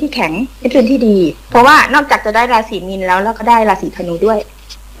ปจูนที่แข็งเนปจูนที่ดีเพราะว่านอกจากจะได้ราศีมีนแล้วก็ได้ราศีธนูด้วย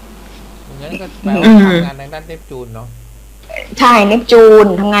งั้นก็แปลว่าทำงานในด้านเนปจูนเนาะใช่เนปจูน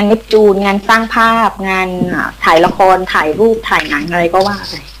ทำงานเนปจูนงานสร้างภาพงานถ่ายละครถ่ายรูปถ่ายหนังอะไรก็ว่า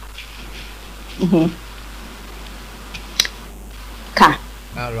ไปค่ะ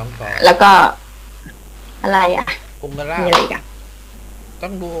ลองต่อแล้วก็อะไรองค์รามีอะไรกันต้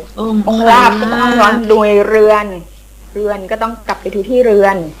องดูองค์ราบก็ต้องย้อนดูเรือนก็ต้องกลับไปดูที่เรือ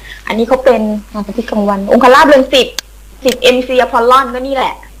นอันนี้เขาเป็นงานที่กลางวันองค์ราบเรือน10 MC อพอลลอนก็นี่แหล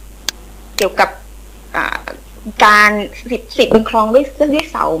ะเกี่ยวกับการ10เป็นครองด้วย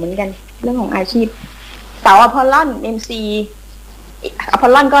เสาเหมือนกันเรื่องของอาชีพเสาอพอลลอน MC อพอ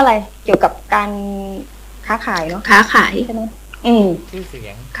ลลอนก็อะไรเกี่ยวกับการค้าขายเนาะค้าขายใช่ไหมชื่อเสีย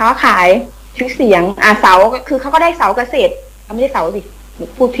งค้าขายชื่อเสียงเสาคือเขาก็ได้เสาเกษตรไม่ได้เสาสิ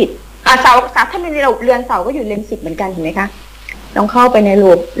พูดผิดเสาถ้าเป็นเรือนเสาก็อยู่เรือน10เหมือนกันเห็นไหมคะลองเข้าไปใน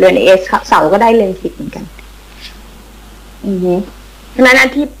รูปเรือนเสาก็ได้เรือน10เหมือนกันเพราะนั้นอา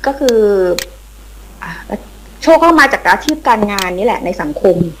ชีพก็คือโชคก็มาจากอาชีพการงานนี่แหละในสังค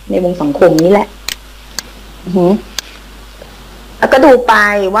มในวงสังคมนี่แหละแล้วก็ดูไป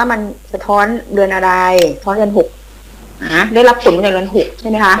ว่ามันสะท้อนเดือนอะไรสะท้อนเดือน6ได้รับผลในเดือน6ใช่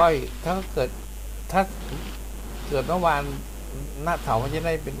ไหมคะถ้าเกิดเมื่อวานหน้าเถามันจะไ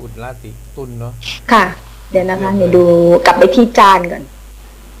ด้เป็นอุดราศีตุลเนาะค่ะเดี๋ยวนะคะเดี๋ยวดูกลับไปที่จานก่อน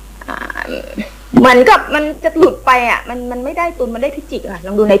เหมือนกับมันจะหลุดไปมันไม่ได้ตุลมันได้พิจิกล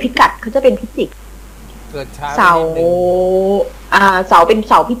องดูในพิกัดเขาจะเป็นพิจิกเสาเป็น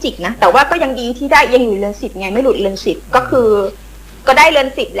เสาพิจิกนะแต่ว่าก็ยังดีที่ได้ยังอยู่เรือน10ไงไม่หลุดเรือน10ก็คือก็ได้เรือน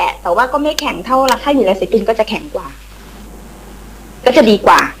10แหละแต่ว่าก็ไม่แข็งเท่าถ้าอยู่เรือน10ตุลก็จะแข็งกว่า ก็จะดีก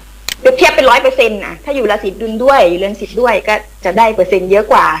ว่าเปรียบเทียบเป็น100%นะถ้าอยู่ราศีตุลด้วยเรือน10ด้วยก็จะได้เปอร์เซ็นต์เยอะ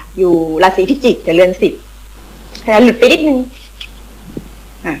กว่าอยู่ราศีพิจิกแต่เรือน10แค่หลุดไปนิดนึง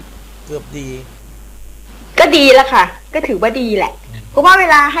เกือบดีก็ดีแล้วค่ะก็ถือว่าดีแหละเพราะว่าเว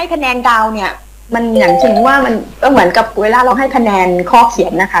ลาให้คะแนนดาวเนี่ยมันอย่างเช่นว่ามันก็เหมือนกับเวลาเราให้คะแนนข้อเขีย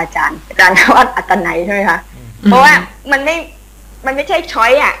นนะคะอาจารย์ว่าอัตนัยใช่ไหมคะเพราะว่ามันไม่ใช่ช้อ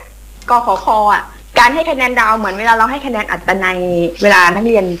ยอ่ะกขคอ่ะการให้คะแนนดาวเหมือนเวลาเราให้คะแนนอัตนัยเวลานัก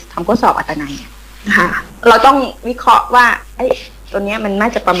เรียนทำข้อสอบอัตนัยค่ะเราต้องวิเคราะห์ว่าไอ้ตัวเนี้ยมันน่า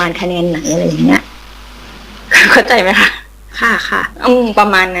จะประมาณคะแนนไหนอะไรอย่างเงี้ยเข้าใจไหมคะค่ะค่ะประ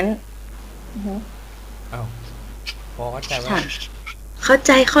มาณนั้นพอเข้าใจว่าเข้าใ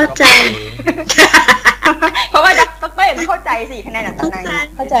จเพราะว่าดร.ไม่เข้าใจสิคะแนนอัตนัย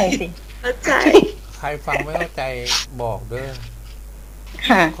เข้าใจสิเข้าใจใครฟังไม่เข้าใจบอกเด้อ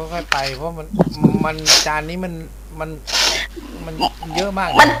ค่อยๆไปเพราะมันจานนี้มันเยอะมาก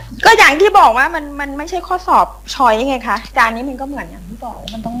มันก็อย่างที่บอกว่ามันไม่ใช่ข้อสอบชอยไงคะจานนี้มันก็เหมือนอย่างที่บอก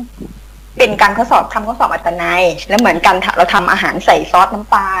มันต้องเป็นการทำข้อสอบอัตนัยแล้วเหมือนกันเราทำอาหารใส่ซอสน้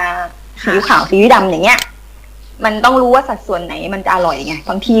ำปลาซีอิ๊วขาวซีอิ๊วดำอย่างเงี้ยมันต้องรู้ว่าสัดส่วนไหนมันจะอร่อยไง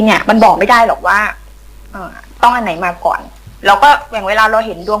บางทีเนี่ยมันบอกไม่ได้หรอกว่าต้องอันไหนมาก่อนเราก็อย่างเวลาเราเ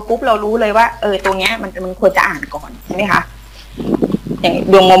ห็นดวงปุ๊บเรารู้เลยว่าตัวเนี้ยมันควรจะอ่านก่อนใช่ไหมคะอย่าง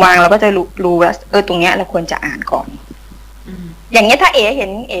ดวงมาวางเราก็จะรู้ว่าตรงเนี้ยเราควรจะอ่านก่อนอย่างเงี้ยถ้าเห็น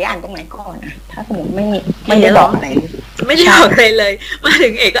อ่านตรงไหนก่อนนะถ้าสมมติไม่ได้บอกอะไรไม่ได้บอกอะไรเลยมาถึ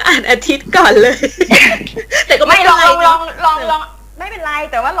งก็อ่านอาทิตย์ก่อนเลยแต่ก็ไม่ลองไม่เป็นไร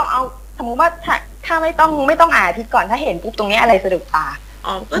แต่ว่าลองเอาสมมติว่าถ้าไม่ต้องอ่านอาทิตย์ก่อนถ้าเห็นปุ๊บตรงนี้อะไรสะดุดตา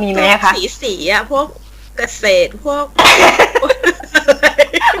มีไหมคะสีอ่ะพวกเกษตรพวก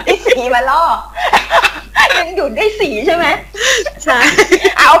ได้สีมาล่อยังหยุดได้สีใช่ไหมใช่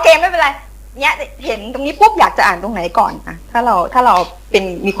โอเคไม่เป็นไรเนี่ยเห็นตรงนี้ปุ๊บอยากจะอ่านตรงไหนก่อนอะถ้าเราเป็น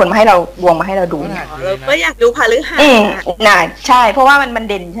มีคนมาให้เราดวงมาให้เราดูเราก็อยากดูพฤหัสน่ะใช่เพราะว่ามัน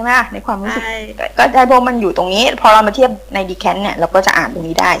เด่นใช่ไหมในความรู้สึกก็ได้เพราะมันอยู่ตรงนี้พอเรามาเทียบในดีแคนเนี่ยเราก็จะอ่านตรง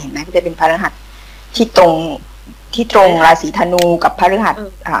นี้ได้เห็นไหมก็จะเป็นพฤหัสที่ตรงราศีธนูกับพฤหัส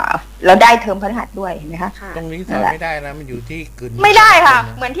แล้วได้เทอมพฤหัสด้วยเห็นไหมคะตรงนี้สอนไม่ได้นะมันอยู่ที่กึ่นไม่ได้ค่ะ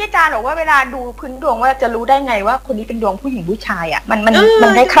เหมือนที่อาจารย์บอกว่าเวลาดูพื้นดวงว่าจะรู้ได้ไงว่าคนนี้เป็นดวงผู้หญิงผู้ชายอ่ะมั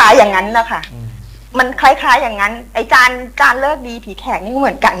นคล้ายๆอย่างนั้นนะคะมันคล้ายๆอย่างนั้นไอ้จานเลิกดีผีแขกนี่เห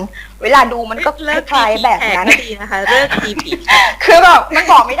มือนกันเวลาดูมันก็คล้ายๆแบบนั้นดีนะคะเลิกดีผีคือแบบมัน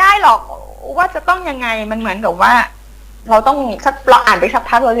บอกไม่ได้หรอกว่าจะต้องยังไงมันเหมือนกับว่าเราอ่านไปสัก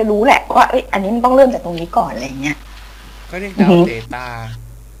พักเราจะรู้แหละว่าอันนี้มันต้องเริ่มจากตรงนี้ก่อนอะไรเงี้ยก็เรียกดาวเตตา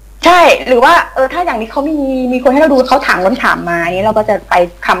ใช่หรือว่าถ้าอย่างนี้เขามีคนให้เราดูเขาถามคำถามมานี้เราก็จะไป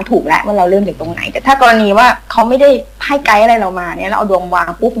ทำถูกแล้วว่าเราเริ่มจากตรงไหนแต่ถ้ากรณีว่าเขาไม่ได้ให้ไกด์อะไรเรามาเนี่ยเราเอาดวงวาง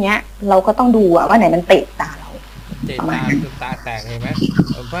ปุ๊บเนี้ยเราก็ต้องดูว่าไหนมันเตะตาเราเตะตาจนตาแตกเห็นไหม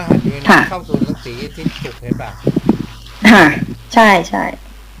พระหัตถ์ยืนเข้าสู่รังสีที่จุกเห็นป่ะใช่ใช่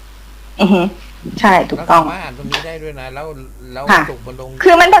ถูกต้องมาอ่านตรงนี้ได้ด้วยนะแล้วจุกมันลง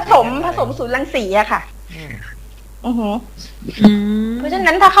คือมันผสมศูนย์รังสีอะค่ะเพราะฉะ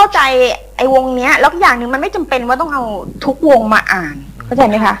นั้นถ้าเข้าใจไอ้วงเนี้ยแล้วอย่างหนึ่งมันไม่จำเป็นว่าต้องเอาทุกวงมาอ่านเข้าใจ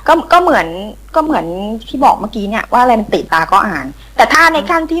ไหมคะก็เหมือนที่บอกเมื่อกี้เนี่ยว่าอะไรมันติดตาก็อ่านแต่ถ้าใน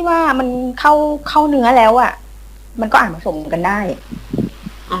ขั้นที่ว่ามันเข้าเนื้อแล้วอ่ะมันก็อ่านผสมกันได้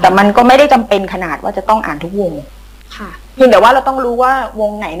แต่มันก็ไม่ได้จำเป็นขนาดว่าจะต้องอ่านทุกวงค่ะเพียงแต่ว่าเราต้องรู้ว่าว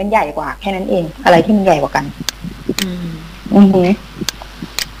งไหนมันใหญ่กว่าแค่นั้นเองอะไรที่มันใหญ่กว่ากัน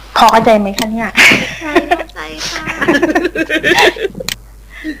พอเข้าใจไหมคะเนี่ยเข้าใจค่ะ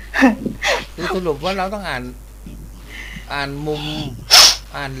คือสรุปว่าเราต้องอ่านมุม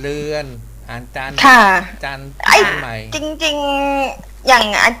อ่านเรือนอ่านจานใหม่จริงๆอย่าง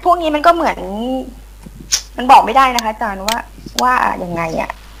พวกนี้มันก็เหมือนมันบอกไม่ได้นะคะอาจารย์ว่ายังไงอ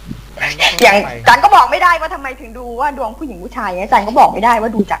ะอย่างอาจารย์ก็บอกไม่ได้ว่าทำไมถึงดูว่าดวงผู้หญิงผู้ชายอาจารย์ก็บอกไม่ได้ว่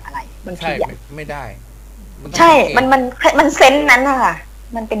าดูจากอะไรบางทีไม่ได้ใช่มันเซนส์นั้นนะคะ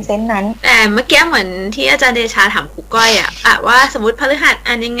มันเป็นเซนส์นั้นแต่เมื่อกี้เหมือนที่อาจารย์เดชาถามครูก้อยอะว่าสมมติพฤหัส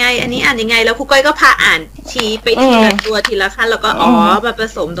อ่านยังไงอันนี้อ่านยังไงแล้วครูก้อยก็พาอ่านชี้ไปทีละตัวทีละขั้นแล้วก็มาผ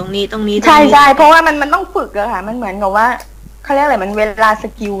สมตรงนี้ใช่เพราะว่ามันต้องฝึกอะค่ะมันเหมือนกับว่าเขาเรียกอะไรมันเวลาส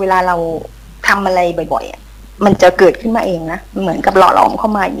กิลเวลาเราทำอะไรบ่อยๆมันจะเกิดขึ้นมาเองนะเหมือนกับหล่อหลอมเข้า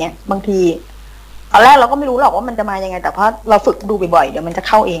มาอย่างเงี้ยบางทีตอนแรกเราก็ไม่รู้หรอกว่ามันจะมายังไงแต่เพราะเราฝึกดูบ่อยๆเดี๋ยวมันจะ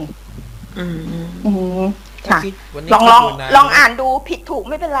เข้าเองค่ะลองอ่านดูผิดถูก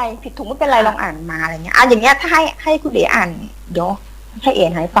ไม่เป็นไรลองอ่านมาอะไรเงี้ยอย่างเงี้ยถ้าให้คุณเอ๋อ่านเดี๋ยวให้เอ๋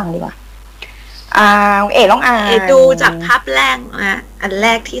ให้ฟังดีกว่าเอ๋ลองอ่านดูจากภาพแรกอันแร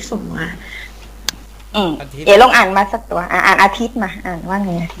กที่ส่งมาเอ๋ลองอ่านมาสักตัวอ่านอาทิตย์มาอ่านว่าไ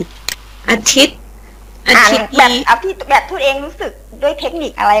งอาทิตย์ อ่านแบบเอาที่แบบตัวเองรู้สึกด้วยเทคนิ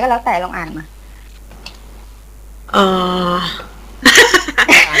คอะไรก็แล้วแต่ลองอ่านมา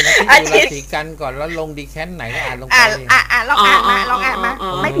อ่านที่ดูราศีกันก่อนแล้วลงดีแคนไหนก็อ่านลงไปลองอ่านมา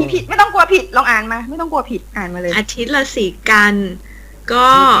ไม่ผิดไม่ต้องกลัวผิดลองอ่านมาไม่ต้องกลัวผิดอ่านมาเลยอาทิตย์ราศีกันก็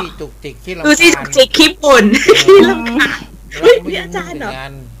ที่จุกจิกที่เราดูที่จุกจิกขี้บ่นที่ลำคาญพี่อาจารย์เหรอ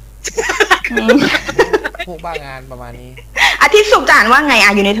พวกบ้างานประมาณนี้อาทิตย์ศุกร์อ่านว่าไง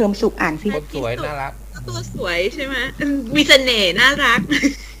อยู่ในเทอมศุกร์อ่านสิคนสวยน่ารักตัวสวยใช่ไหมมีเสน่ห์น่ารัก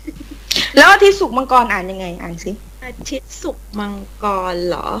แล้วอาทิตย์ศุกร์มังกรอ่านยังไงอ่านสิอาทิตย์ศุกร์มังกร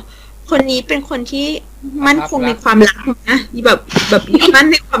เหรอคนนี้เป็นคนที่มั่นคงในความรักนะแบบมั่น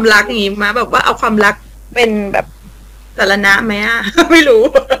ในความรักอย่างนี้มาแบบว่าเอาความรักเป็นแบบสารณะไหมอ่ะไม่รู้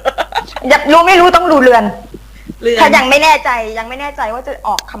อยากรู้ไม่รู้ต้องดูเรือนถ้ายังไม่แน่ใจว่าจะอ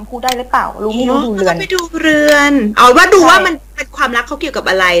อกคำพูดได้หรือเปล่ารู้ไม่รู้ดูเรือนไปดูเรือนเอาว่าดูว่ามันเป็นความรักเขาเกี่ยวกับ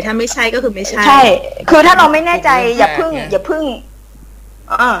อะไรถ้าไม่ใช่ก็คือไม่ใช่ใช่คือถ้าเราไม่แน่ใจอย่าพึ่ง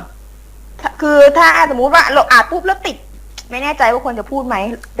คือถ้าสมมุติว่าเราอ่านปุ๊บแล้วติดไม่แน่ใจว่าควรจะพูดไหม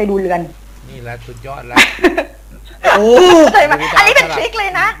ไปดูเรือนนี่แหละสุดยอดแล้วโอ้ใช่ไหมอันนี้เป็นทริคเลย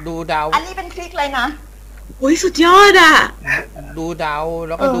นะดูดาวอันนี้เป็นทริคเลยนะโอ้ยสุดยอดอ่ะดูดาวแ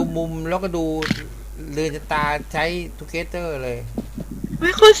ล้วก็ดูมุมแล้วก็ดูเรือนชะตาใช้ทูเกเตอร์เลยไ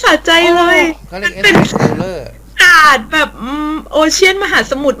ม่คนสะใจเลยเขาเรียกเป็นสเตลเลอร์กาดแบบโอเชียนมหา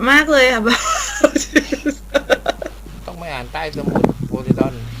สมุทรมากเลยอ่ะแบบต้องไม่อ่านใต้สมุทรโพไซดอ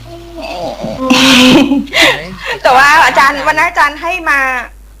นแต่ว่าอาจารย์วันนั้นอาจารย์ให้มา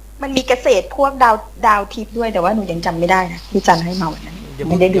มันมีเกษตรพวกดาวทิพย์ด้วยแต่ว่าหนูยังจำไม่ได้นะที่อาจารย์ให้มาวันนั้น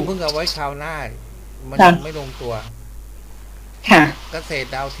ไม่ได้ดูเพิ่งเอาไว้คราวหน้ามันไม่ลงตัวค่ะเกษตร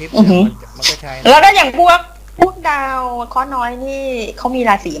ดาวทิพย์มันก็ใช่แล้วก็อย่างพวกดาวข้อน้อยนี่เขามี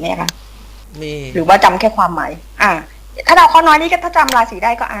ราศีไหมคะมีหรือว่าจำแค่ความหมายถ้าดาวข้อน้อยนี่ก็ถ้าจำราศีไ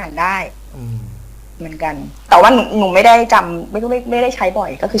ด้ก็อ่านได้เหมือนกันแต่ว่าหนูไม่ได้จำไม่ได้ใช้บ่อย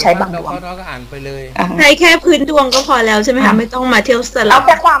ก็คือใช้บางดวงเราก็อ่านไปเลยใช้แค่พื้นดวงก็พอแล้วใช่ไหมคะไม่ต้องมาเที่ยวสลับเอาแ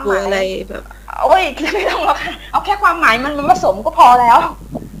ค่ความหมายอะไรแบบโอ้ยไม่ต้องหรอกเอาแค่ความหมายมันผสมก็พอแล้ว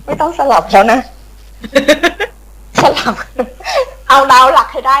ไม่ต้องสลับแล้วนะสลับเอาดาวหลัก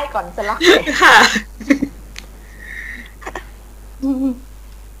ให้ได้ก่อนสลับค่ะ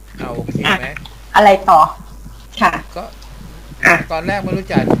เอาโอเคไหมอะไรต่อค่ะก็ตอนแรกไม่รู้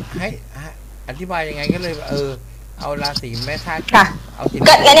จักให้อธิบายยังไงก็เลยเอาราศีแม่ธาตุเอา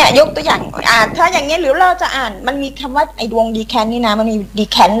ก็เนี่ยยกตัวอย่างถ้าอย่างเงี้ยหรือเราจะอ่านมันมีคำว่าไอ้ดวงดีแคนนี่นะมันมีดี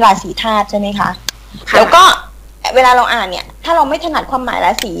แคนราศีธาตุใช่ไหมคะแล้วก็เวลาเราอ่านเนี่ยถ้าเราไม่ถนัดความหมายร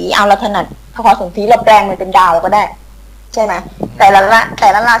าศีเอาเราถนัดพอสมทีเราแปลงมันเป็นดาวก็ได้ใช่ไหมแต่ละ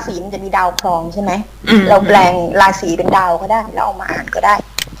ราศีมันจะมีดาวครองใช่ไหมเราแปลงราศีเป็นดาวก็ได้แล้วเอามาอ่านก็ได้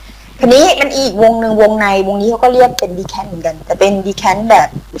ทีนี้มันอีกวงหนึ่งวงในวงนี้เขาก็เรียกเป็นดีแคนเหมือนกันแต่เป็นดีแคนแบบ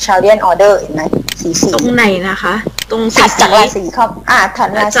ชาเรียนออเดอร์เห็นไหมสีตรงไหนนะคะตรงถัดจากราศีครับ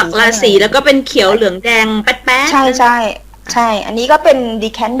ถัดจากราศีแล้วก็เป็นเขียวเหลืองแดงแป๊ดๆใช่อันนี้ก็เป็นดี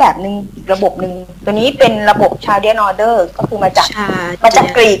แคนแบบหนึ่งระบบหนึ่งตัวนี้เป็นระบบชาเรียนออเดอร์ก็คือมาจาก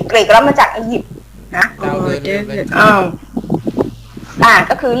กรีกแล้วมาจากอียิปต์นะ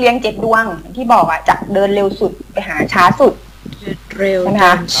ก็คือเรียง7 ดวงที่บอกจากเดินเร็วสุดไปหาช้าสุดเร็วนะค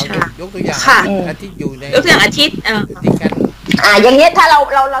ะยกตัวอย่างอาทิตย์อยู่ในยกตัวอย่างอาทิตย์อย่างเงี้ยถ้าเร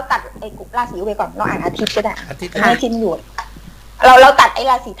าตัดไอ้ราศีไปก่อนเราอ่านอาทิตย์ก็ได้อาทิตย์อยู่เราตัดไอ้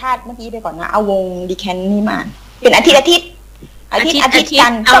ราศีธาตุเมื่อกี้ไปก่อนนะเอาวงดีแคนนี่มาเป็นอาทิตย์กั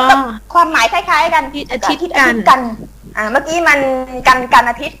นก็ความหมายคล้ายๆกันอาทิตย์กันเมื่อกี้มันกัน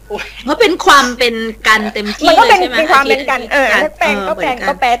อาทิตย์เพราะเป็นความเป็นกันเต็มที่มันก็เป็นความเป็นกันแปลง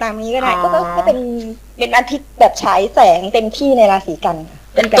ก็แปลตามนี้ก็ได้ก็เป็นอาทิตย์แบบฉายแสงเต็มที่ในราศีกัน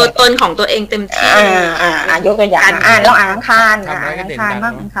เป็นตัวตนของตัวเองเต็มที่ยกตัวอย่างเราอ่านอังคารบ้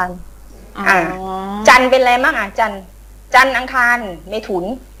างอังคารจันเป็นอะไรบ้างจันอังคารเมถุน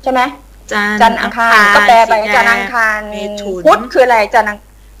ใช่ไหมจันอังคารก็แปลไปจันอังคารพุธคืออะไรจัน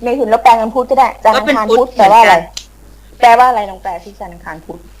เมถุนแล้วแปลเป็นพุธก็ได้จันอังคารพุธแปลว่าอะไรลองแปลที่จันทร์อังคาร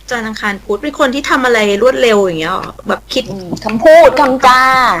พุธจันทร์อังคารพุธเป็นคนที่ทำอะไรรวดเร็วอย่างเงี้ยแบบคิดคำพูดคำจา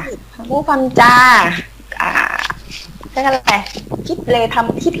ใช่อะไรคิดเลย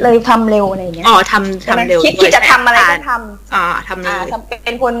ทำเร็วอะไรอย่างเงี้ยทำเร็วคิดจะทำอะไรก็ทำทำเลยเ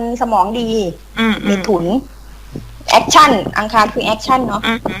ป็นคนสมองดีมีถุนแอคชั่นอังคารคือแอคชั่นเนาะ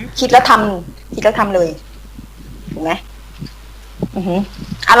คิดแล้วทำเลยถูกไหม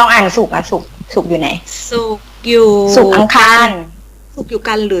ลองอ่านสุกอยู่ไหนสุกอังคารสุกอยู่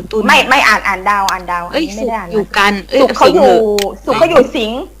กันหรือตุลไม่อ่านดาวไม่ได้อยู่กันสุกเขาอยู่สิ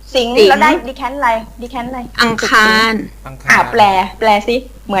งแล้วได้ดีแคนอะไรอังคารแปลสิ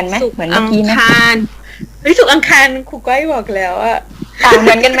เหมือนไหมเหมือนเมื่อกี้ไหมอังคารสุกอังคารครูก้อยบอกแล้วอะเห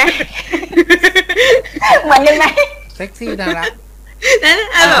มือนกันไหม เหมือนกันไหมเซ็กซี่น่ารักนั่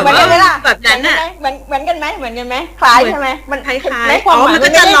นแบบว่าแบบนั้นอ่ะเหมือนกันไหมเหมือนกันไหมคล้ายใช่ไหมมันคล้ายในความหมายมั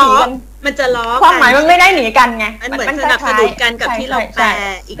นจะล้อมันจะล้อความหมายมันไม่ได้หนีกันไงมันเหมือนสนับสนุนกันกับที่เราแปล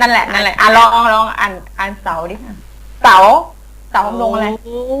อีกนั่นแหละลองอ่านเสาดิเสาลงอะไร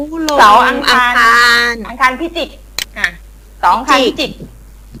เสาอังคารพิจิกสองอังคารพิจิก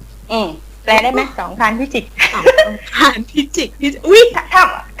แปลได้ไหมสองอังคารพิจิกอังคารพิจิกอุ้ย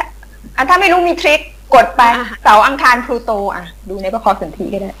ถ้าไม่รู้มีทริคกดไปเสาอังคารพลูโตดูในพระคอสันธิ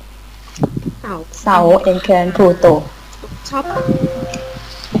ก็ได้เสาอังคารพลูโตชอบ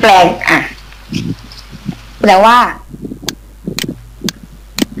แปลว่า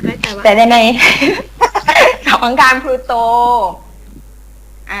แต่ในเสาอังคารพลูโต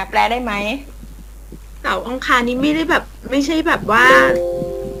แปลได้ไหมเสาอังคารนี้ไม่ได้แบบไม่ใช่แบบว่า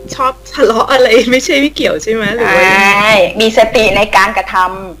ชอบทะเลาะอะไรไม่เกี่ยวใช่ไหมหรือว่ามีสติในการกระท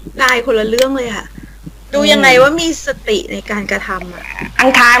ำได้คนละเรื่องเลยค่ะดูยังไงว่ามีสติในการกระทำอั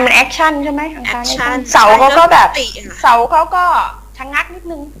งคารมันแอคชั่นใช่ไหมอังคารเสาเขาก็แบบเสาเขาก็ชะงักนิด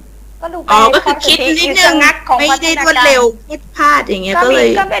นึงก็ดูก็คือคิดนิดนึงไม่ได้รวดเร็วพูดพลาดอย่างเงี้ยก็เลย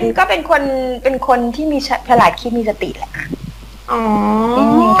ก็เป็นคนที่มีฉลาดคิดมีสติแหละ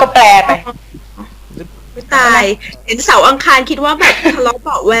ก็แปลไปไม่ตายเห็นเสาอังคารคิดว่าแบบทะเลาะเบ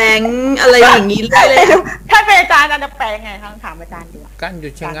าแวงอะไรอย่างนี้เลยถ้าเป็นอาจารย์จะแปลไงคะถามอาจารย์ดูการหยุ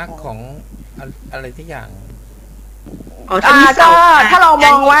ดชะงักของอะไรที่อย่างก็ถ้าเราม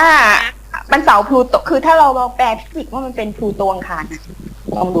องว่ามันเสาพลูโตคือถ้าเราลองแปลฟิสิกส์ว่ามันเป็นพลูโตอังคาร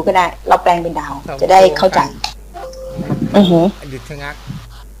ลองดูก็ได้เราแปลงเป็นดาวจะได้เข้าใจหยุดชะงัก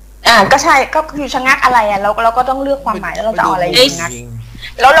ก็ใช่ก็คือชะงักอะไรเราก็ต้องเลือกความหมายแล้วเราจะเอาอะไรชะงัก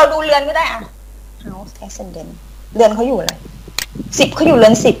แล้วเราดูเรือนก็ได้House Ascendant เรือนเขาอยู่อะไร10เขาอยู่เรื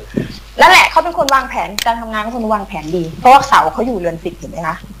อน10นั่นแหละเขาเป็นคนวางแผนการทำงานเป็นคนวางแผนดีเพราะว่าเสาเขาอยู่เรือน10เห็นไหมค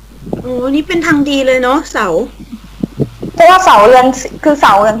ะโอ้นี่เป็นทางดีเลยเนาะเสาเพราะว่าเสาเรือนคือเส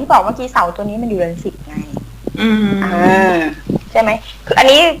าเรือนที่บอกเมื่อกี้เสาตัวนี้มันอยู่เรือน10ไงใช่ไหมคืออัน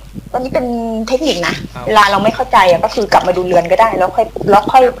นี้เป็นเทคนิคนะเวลาเราไม่เข้าใจก็คือกลับมาดูเรือนก็ได้แล้ว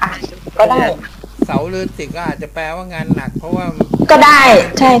ค่อยอ่านก็ได้เสาเรือน10ก็อาจจะแปลว่างานหนักเพราะว่าก็ได้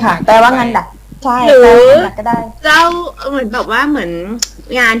ใช่ค่ะแปลว่างานหนักใช่หรือก็ได้เจ้าเหมือนแบบว่าเหมือน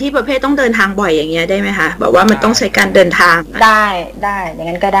งานที่ประเภทต้องเดินทางบ่อยอย่างเงี้ยได้ไหมคะแบบว่ามันต้องใช้การเดินทางได้อย่าง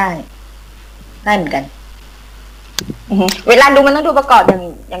นั้นก็ได้เหมือนกันเวลาดูมันต้องดูประกอบอ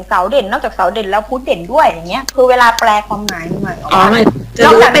ย่างเสาเด่นนอกจากเสาเด่นแล้วพุทธเด่นด้วยอย่างเงี้ยคือเวลาแปลความหมายใหม่จะ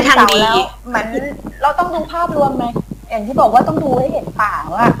รู้ไปทางดีมันเราต้องดูภาพรวมไหมอย่างที่บอกว่าต้องดูให้เห็นป่า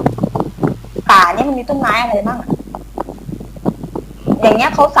ว่าป่าเนี่ยมันมีต้นไม้อะไรบ้างอย่างเงี้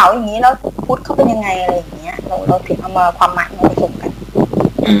ยเขาเสาอย่างนี้แล้วพุทธเขาเป็นยังไงอะไรอย่างเงี้ยเราถึงเอามาความหมายมาผสมกัน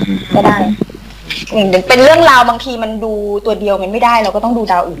ก็ได้เป็นเรื่องราวบางทีมันดูตัวเดียวมันไม่ได้เราก็ต้องดู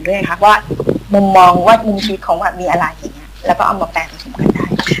ดาวอื่นด้วยค่ะว่ามุมมองว่ามุมคิดของว่ามีอะไรอย่างเงี้ยแล้วก็เอามาแปลผสมกันได้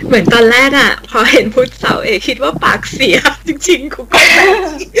เหมือนตอนแรกพอเห็นพุทธเสาเอกคิดว่าปากเสียจริงๆกูก็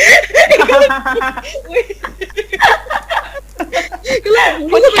เลย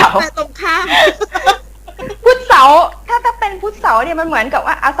พุทธเสาตรงข้ามพุทธเสาถ้าเป็นพุทธเสาเนี่ยมันเหมือนกับ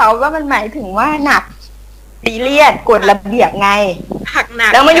ว่าเสาว่ามันหมายถึงว่าหนักซีเรียสกฎระเบียบไงหักหนั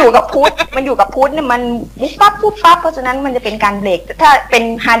กแล้วมาอยู่กับพุทธเนี่ยมันปุ๊บปั๊บเพราะฉะนั้นมันจะเป็นการเบรกถ้าเป็น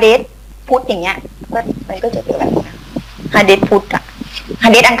ฮาเดสพุทธอย่างเงี้ยมันก็จะเป็นแบบฮาเดสพุทธฮา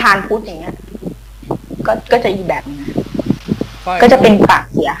เดสอังคารพุทธอย่างเงี้ยก็จะอีแบบนี้ก็จะเป็นปาก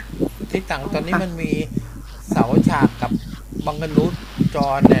เสียที่ต่างตอนนี้มันมีเสาฉากกับวังกนุษจ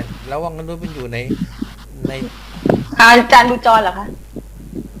รเนี่ยแล้ววังกนุษมันอยู่ในอาจารย์ดูจรเหรอคะ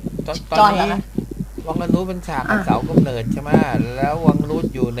ตอนนี้วังกนุษเป็นฉากเสากำเนิดใช่ไหมแล้ววังกนุษ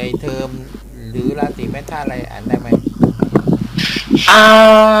อยู่ในเทอมหรือราศีแม่ธาตุอะไรอ่านได้ไหม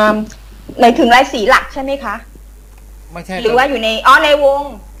หมายถึงราศีหลักใช่ไหมคะไม่ใช่หรือว่าอยู่ในในวง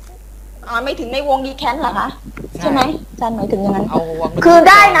ไม่ถึงในวงดีแคนเหรอคะใช่ไหมอาจารย์หมายถึงอย่างนั้นคือ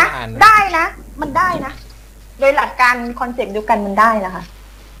ได้นะมันได้นะโดยหลักการคอนเซ็ปต์เดียวกันมันได้นะคะ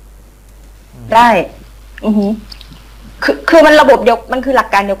ได้คือมันระบบเดียวมันคือหลัก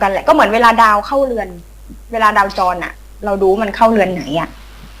การเดียวกันแหละก็เหมือนเวลาดาวเข้าเรือนเวลาดาวจรเราดูมันเข้าเรือนไหน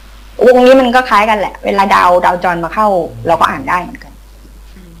วงนี้มันก็คล้ายกันแหละเวลาดาวจรมาเข้าเราก็อ่านได้เหมือนกัน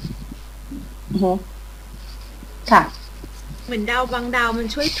ค่ะเหมือนดาวบางดาวมัน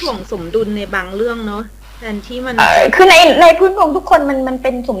ช่วยถ่วงสมดุลในบางเรื่องเนาะแทนที่มันคือในพื้นดวงทุกคนมันเป็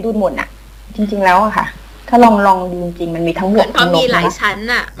นสมดุลหมดจริงๆแล้วอะค่ะถ้าลองดูจริงมันมีทั้งบวกทั้งลบมีหลายชั้น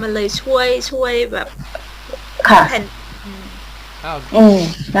มันเลยช่วยแบบค่ะ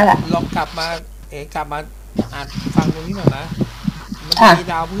นั่นแหละลองกลับมาอ่านฟังตรงนี้หน่อยนะมันมี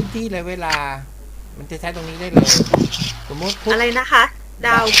ดาวพื้นที่เลยเวลามันจะใช้ตรงนี้ได้เลยสมมติอะไรนะคะด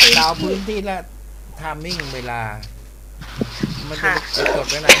าวพื้นที่แล้ว ทามมิ่งเวลามันจะจด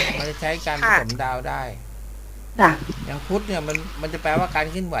ไว้นะมันจะใช้การผสมดาวได้อย่างพุธเนี่ยมันจะแปลว่าการ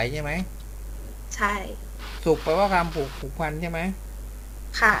เคลื่อนไหวใช่ไหมใช่ศุกร์แปลว่าการผูกพันใช่ไหม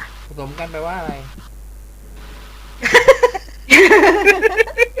ค่ะผสมกันแปลว่าอะไร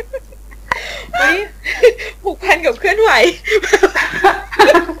ผูกพันกับเคลื่อนไหว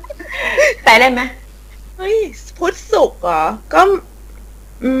แต่ได้ไหมเฮ้ยพุธศุกร์เหรอก็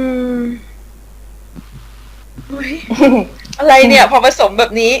อะไรเนี่ยพอผสมแบ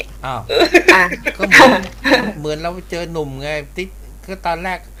บนี้อ้าวก็เหมือนเราเจอหนุ่มไงติ๊กก็ตอนแร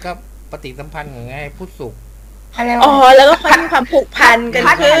กก็ปฏิสัมพันธ์ไงพุธศุกร์อ๋อแล้วก็มีความผูกพันกัน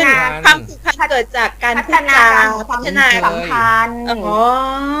ขึ้นความผูกพันเกิดจากการพัฒนาการความสัมพันธ์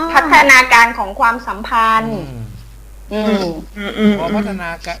พัฒนาการของความสัมพันธ์พอพัฒนา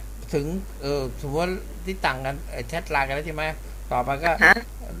การถึงสมมติว่าที่ต่างกันแชทไลน์กันแล้วใช่ไหมต่อไปก็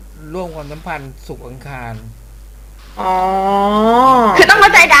ร่วมความสัมพันธ์ศุกร์อังคารคือต้องเข้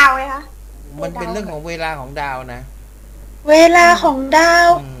าใจดาวไงคะมันเป็นเรื่องของเวลาของดาวนะเวลาของดาว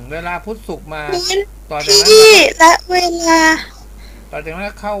เวลาพุธศุกร์มาต่อจากนั้นและเวลาต่อจากนั้น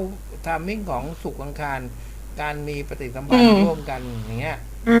เข้าไทมิ่งของศุกร์อังคารการมีปฏิสัมพันธ์ร่วมกันอย่างเงี้ย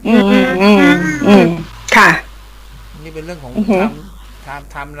ค่ะนี่เป็นเรื่องของ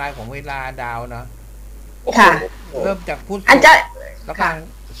ไทม์ไลน์ของเวลาดาวนะค่ะเริ่มจากพุธแล้วการ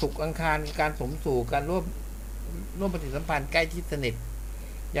ศุกร์อังคารการสมสู่การร่วมปฏิสัมพันธ์ใกล้ชิดสนิท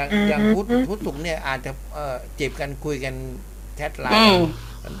อย่างพุธศุกร์เนี่ยอาจจะจีบกันคุยกันแชทไลน์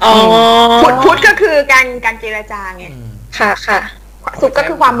พุธก็คือการเจรจาไงค่ะศุกร์ก็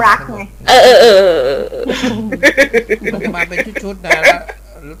คือความรักไงมันจะมาเป็นชุดๆนะแล้ว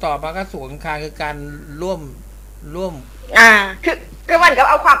ต่อมาก็ศุกร์อังคารคือการร่วมคือมันก็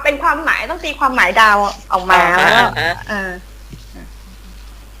เอาความเป็นความหมายต้องตีความหมายดาวออกมาแล้ว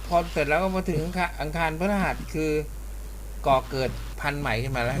พอเสร็จแล้วก็มาถึงอังคารพฤหัสคือก่อเกิดพันธุ์ใหม่ขึ้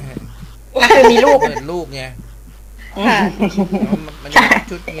นมาแล้วคือมีลูกเกิดลูกไงมัน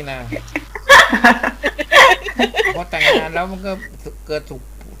ชุดนี้นะพอแต่งงานแล้วมันก็เกิด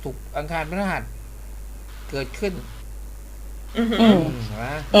สุกอังคารพฤหัสเกิดขึ้นน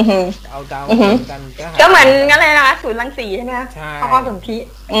ะเอาดาวกันก็เหมือนอะไรนะคะศูนย์รังสีใช่ไหมคะข้อสมธิ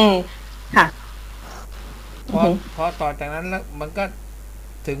ค่ะพอต่อจากนั้นแล้วมันก็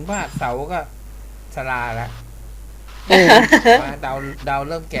ถึงพฤหัสเสาร์ก็ชราแล้วดาว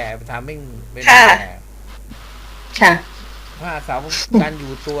เริ่มแก่ไปทำให้เป็นแก่พฤหัสเสาร์การอ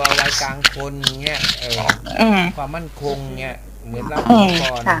ยู่ตัววัยกลางคนเงี้ยความมั่นคงเงี้ยเหมือนเรา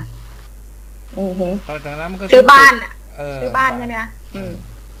ก่อนต่อจากนั้นมันก็ซื้อบ้านซื้อบ้านใช่ไหม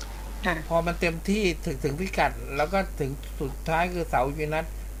พอมันเต็มที่ถึงพิกัดแล้วก็ถึงสุดท้ายคือเสายูนัส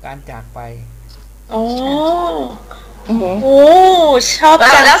การจากไปโอ้ชอบ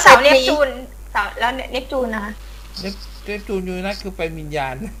แล้วเสาเนปจูนแล้วเนปจูนนะคะเนปจูนยูนัสคือไปวิญญา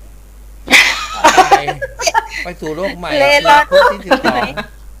ณไปสู่โลกใหม่พุธที่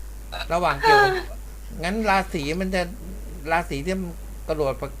12ระหว่างเกี่ยวงั้นราศีมันจะราศีที่มันกระโด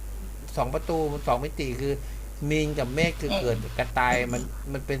ด2ประตู2มิติคือมีนกับเมฆคือเกิดกระต่าย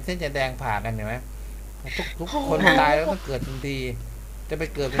มันเป็นเส้นแดงผ่ากันเห็นไหมทุกคนตายแล้วก็เกิดทันทีจะไป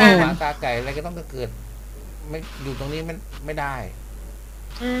เกิดเป็นหมาตาไก่อะไรก็ต้องเกิดไม่อยู่ตรงนี้มันไม่ได้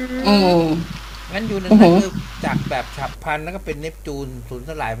งั้นอยู่นั่นคือจากแบบฉับพลันแล้วก็เป็นเนปจูนสูญ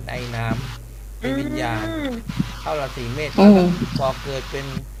สลายเป็นไอน้ำเป็นวิญญาณเข้าราศีเมษแล้วพอเกิดเ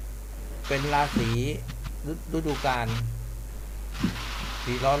ป็นราศีฤดูกาล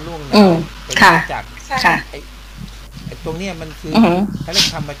สีร้อนรุ่งเป็นจักรไอ้ตรงเนี้ยมันคือเขาเรียก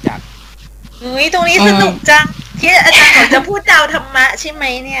ธรรมจักรตรงนี้สนุกจังที่อาจารย์บอกจะพูดดาวธรรมะใช่ไหม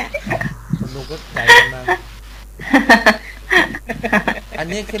เนี่ยสนุกก็ใจมาอัน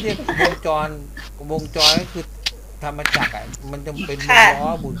นี้คือเรียกวงจรก็คือธรรมจักรมันจะเป็นวงล้อ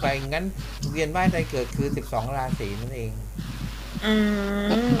หมุนไปงั้นเวียนว่ายใจเกิดคือ12ราศีนั่นเอง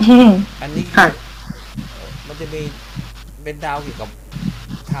อันนี้มันจะมีเป็นดาวเกี่ยวกับ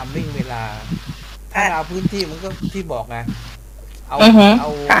ไทมิ่งเวลาถ้าดาวพื้นที่มันก็ที่บอกไงเอา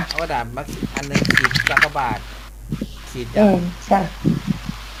กระดาษมาอันนึงขีดกากบาทขีด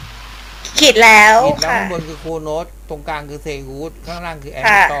ขีดแล้วข้างบนคือโคโนสตรงกลางคือเซฮูดข้างล่างคือแอม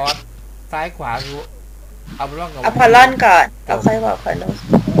ตอสซ้ายขวาคืออัพอลอนกับอัพอลอนก่อนเราค่อยบอกคอนด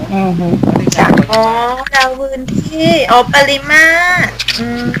าวพื้นที่ปริมาต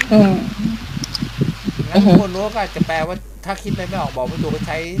รงั้นโคโนสก็จะแปลว่าถ้าคิดไม่ออกบอกไม่ถูกก็ใ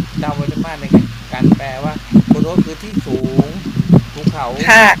ช้ดาวปริมาตรในการแปลว่าโคโนสคือที่สูงภูเขา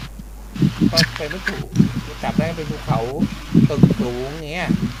ก็ไปไม่ถูกจับได้เป็นภูเขาตึกสูงอย่างเงี้ย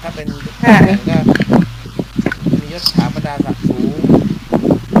ถ้าเป็นก็มียศถาบรรดาศักดิ์สูง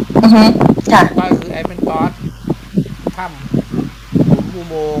ก็คือไอ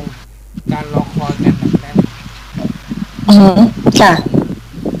ค่ะ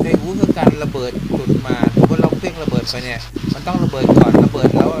เฟกวูดคือการระเบิดจุดมาสมมติเราเพ่งระเบิดไปเนี่ยมันต้องระเบิดก่อนระเบิด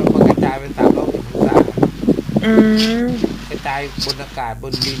แล้วมันกระจายเป็น360 องศากระจายบนอากาศบ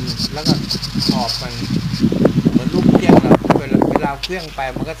นดินแล้วก็ขอบมันเหมือนลูกเพี้ยงเราเวลาเพี้ยงไป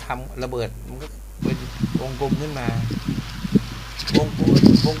มันก็ทำระเบิดมันก็เป็นวงกลมขึ้นมาวงก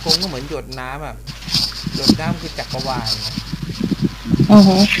ลมก็เหมือนหยดน้ำอ่ะหยดน้ำคือจักรวาล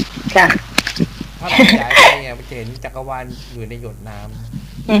ค่ะถ้าเราขยายไปเนี่ยมันจะเห็นจักรวาลอยู่ในหยดน้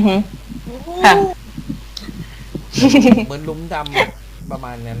ำค่ะเหมือนลุ่มดำประม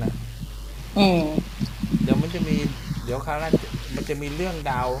าณนั้นนะเดี๋ยวคราวหน้ามันจะมีเรื่อง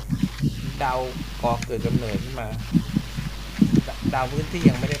ดาวก่อเกิดกำเนิดขึ้นมาดาวพื้นที่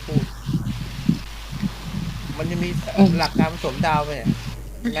ยังไม่ได้พูดมันจะมีหลักการผสมดาวไปเนี่ย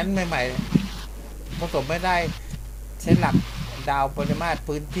งั้นใหม่ๆผสมไม่ได้ใช้หลักดาวปริมาตร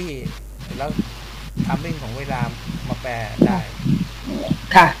พื้นที่แล้วทำมิ่งของเวลามาแปลได้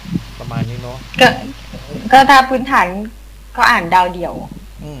ค่ะประมาณนี้เนาะก็ถ้าพื้นฐานก็อ่านดาวเดี่ยว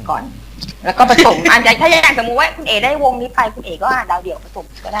ก่อนแล้วก็ผสมถ้าอย่างสมมุติว่าคุณเอได้วงนี้ไปคุณเอก็อ่านดาวเดี่ยวผสม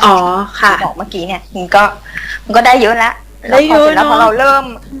ก็ได้อ๋อค่ะบอกเมื่อกี้เนี่ยมันก็ได้เยอะแล้วได้เยอะแล้วพอเราเ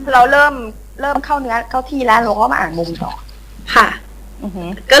ริ่มเข้าเนื้อเข้าที่แล้วเราก็มาอ่านมุมต่อค่ะ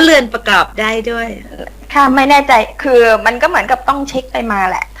ก็เรือนประกอบได้ด้วยค่ะไม่แน่ใจคือมันก็เหมือนกับต้องเช็คไปมา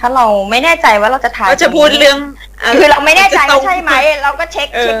แหละถ้าเราไม่แน่ใจว่าเราจะถ่ายก็จะพูดเรื่องคือเราไม่แน่ใจว่าใช่ไหมเราก็เช็ค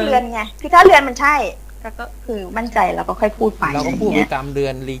เรือนไงคือถ้าเรือนมันใช่ก็คือมั่นใจเราก็ค่อยพูดไปเราก็พูดไปตามเดือ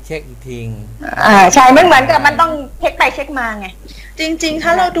นรีเช็คอีกทีใช่ไม่เหมือนกับมันต้องเช็คไปเช็คมาไงจริงๆถ้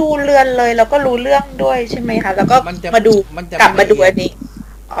าเราดูเรือนเลยเราก็รู้เรื่องด้วยใช่ไหมคะแล้วก็มาดูกลับมาดูอันนี้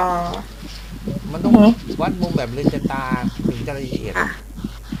อ๋อมันต้องวัดมุมแบบเรือนชะตาถึงจะละเอียด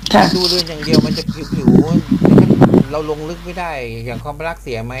ดูเรือนอย่างเดียวมันจะผิวเราลงลึกไม่ได้อย่างความรักเ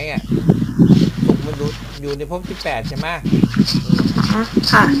สียไหมอ่ะถูกมันดูอยู่ในภพที่8ใช่ไหม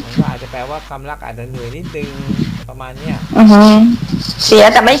ค่ะมันก็อาจจะแปลว่าความรักอาจจะเหนื่อยนิดนึงประมาณเนี้ยเสีย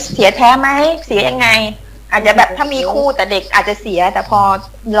แต่ไม่เสียแท้ไหมเสียยังไงอาจจะแบบถ้ามีคู่แต่เด็กอาจจะเสียแต่พอ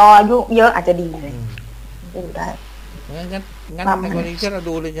รออายุเยอะอาจจะดีเลยดูได้งั้นในกรณีที่เรา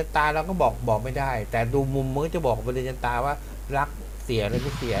ดูเรือนชะตาเราก็บอกไม่ได้แต่ดูมุมมือจะบอกเรือนชะตาว่ารักเสียหรือไ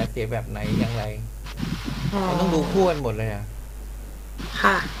ม่เสียแบบไหนอย่างไรมันต้องดูคู่กันหมดเลยอ่ะ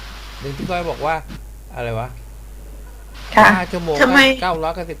ค่ะหนึ่งที่ก้อยบอกว่าอะไรวะ5 ชั่วโมง999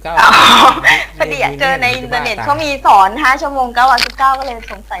พอดีเจอในอินเทอร์เน็ตเขามีสอน5 ชั่วโมง999ก็เลย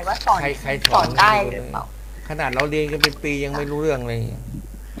สงสัยว่าสอนได้หรือเปล่าขนาดเราเรียนกันเป็นปียังไม่รู้เรื่องเลย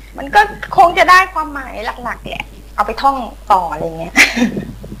มันก็คงจะได้ความหมายหลักๆแหละเอาไปท่องต่ออะไรเงี้ย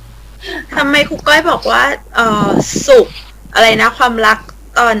ทำไมครูก้อยบอกว่าสุขอะไรนะความรัก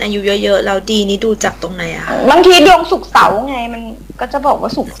ตอนอายุเยอะๆเราดีนี่ดูจากตรงไหนอะบางทีดวงสุขเสาไงมันก็จะบอกว่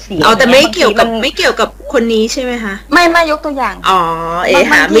าสุขเสียแต่ไม่เกี่ยวกับคนนี้ใช่ไหมคะไม่ยกตัวอย่าง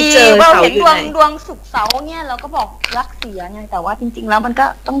หาไม่เจอเราเห็นดวงสุขเสาเนี่ยเราก็บอกรักเสียไงแต่ว่าจริงๆแล้วมันก็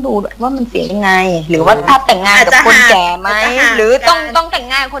ต้องดูว่ามันเสียยังไงหรือว่าถ้าแต่งงานกับคนแก่ไหมหรือต้องแต่ง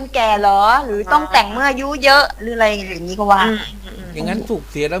งานคนแก่เหรอหรือต้องแต่งเมื่ออายุเยอะหรืออะไรอย่างนี้ก็ว่าอย่างนั้นสุข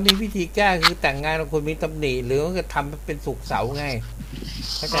เสียแล้วมีวิธีแก้คือแต่งงานกับคนมีตำหนิหรือว่าจะทำเป็นสุขเสาไง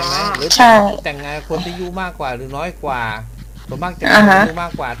เข้าใจไหมหรือแต่งงานคนที่อายุมากกว่าหรือน้อยกว่าส่วนมากจะอายุมา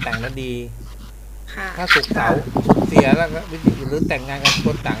กกว่าแต่งแล้วดีถ้าสุขเสาสุขเสียแล้ววิธีหรือแต่งงานกับค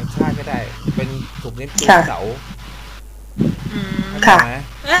นต่างชาติก็ได้เป็นสุขเน้นสุขเสาค่ะ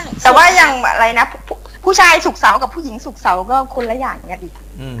แต่ว่าอย่างอะไรนะผู้ชายสุขเสากับผู้หญิงสุขเสาก็คนละอย่างกันอีก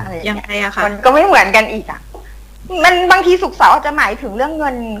อะไรอย่างเงี้ยค่ะมันก็ไม่เหมือนกันอีกอ่ะมันบางทีสุขเสาอาจจะหมายถึงเรื่องเงิ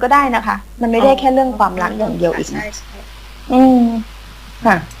นก็ได้นะคะมันไม่ได้แค่เรื่องความรักอย่างเดียวอีก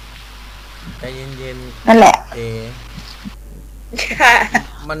ค่ะใจเย็นๆนั่นแหละค่ะ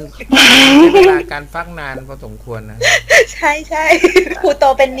มันเวลาการฟักนานพอสมควรนะใช่ครูโต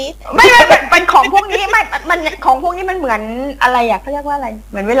เป็นนิดไม่เป็นของพวกนี้ไม่มันของพวกนี้มันเหมือนอะไรอ่ะเขาเรียกว่าอะไร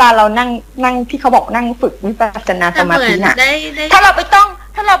เหมือนเวลาเรานั่งที่เขาบอกนั่งฝึกวิปัสสนาสมาธิน่ะถ้าเราไปต้อง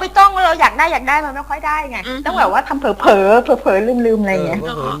เราอยากได้มันไม่ค่อยได้ไงต้องแบบว่าทำเผลอลืมอะไรอย่างเงี้ย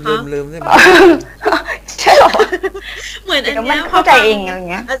ลืมใช่ไหมใช่หรอเหมือนอันนี้เข้าใจเองอะไร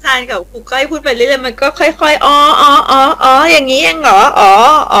เงี้ยอาจารย์กับครูก้อยพูดไปเรื่อยๆมันก็ค่อยๆอย่างนี้เองเหรอ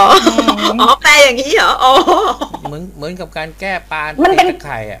แปลอย่างนี้เหรอเหมือนกับการแก้ปลามันเป็นไ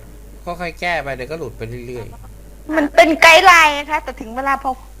ข่อ่ะค่อยๆแก้ไปเดี๋ยวก็หลุดไปเรื่อยๆมันเป็นไกด์ไลน์นะคะแต่ถึงเวลาพ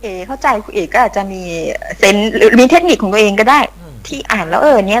อเข้าใจครูเอกก็อาจจะมีเซนหรือมีเทคนิคของตัวเองก็ได้ที่อ่านแล้ว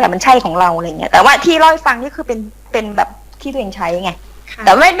เนี่ยแหละมันใช่ของเราอะไรเงี้ยแต่ว่าที่เล่าให้ฟังนี่คือเป็นแบบที่ตัวเองใช้ไงแ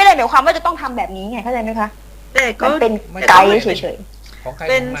ต่ไม่ได้หมายความว่าจะต้องทำแบบนี้ไงเข้าใจไหมคะแต่ก็เป็นไกด์เฉยๆ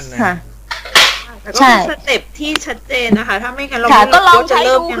เป็น แต่ก็เป็นสเต็ปที่ชัดเจนนะคะถ้าไม่งั้นเราไม่ ก็ล รู้ อง ว่าจะ ใช้ เ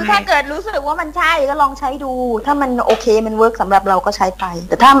ริ่ม ดู ยัง คือ ไง ถ้าเกิดรู้สึกว่ามันใช่ก็ลองใช้ดูถ้ามันโอเคมันเวิร์กสำหรับเราก็ใช้ไป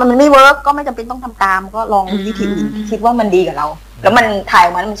แต่ถ้ามันไม่เวิร์กก็ไม่จำเป็นต้องทำตามก็ลองวิธีอื่นคิดว่ามันดีกับเราแล้วมันถ่ายอ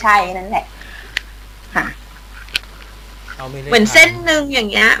อกมาแล้วมันใช่นั่นแหละค่ะเหมือนเส้นหนึ่งอย่าง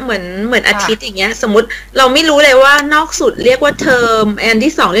เงี้ยเหมือนอาทิตย์อย่างเงี้ยสมมติเราไม่รู้เลยว่านอกสุดเรียกว่าเทอมอัน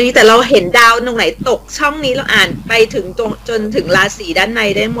ที่2เรื่องนี้แต่เราเห็นดาวตรงไหนตกช่องนี้เราอ่านไปถึงตรงจนถึงราศีด้านใน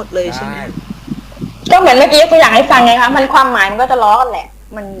ได้หมดเลยใช่ไหมก็เหมือนเมื่อกี้ตัวอย่างให้ฟังไงคะมันความหมายมันก็จะล้อกันแหละ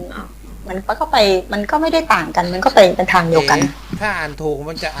มันก็ไปมันก็ไม่ได้ต่างกันมันก็ไปเป็นทางเดียวกันถ้าอ่านถูก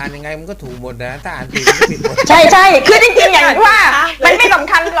มันจะอ่านยังไงมันก็ถูกหมดนะถ้าอ่านผิดมันก็ผิดหมดใช่คือจริงๆอย่างว่ามันไม่สำ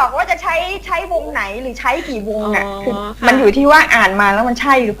คัญหรอกว่าจะใช้วงไหนหรือใช้กี่วงอ่ะคือมันอยู่ที่ว่าอ่านมาแล้วมันใ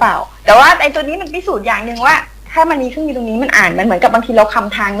ช่หรือเปล่าแต่ว่าไอ้ตัวนี้มันพิสูจน์อย่างหนึ่งว่าถ้ามันมีเครื่องมือตรงนี้มันอ่านมันเหมือนกับบางทีเราค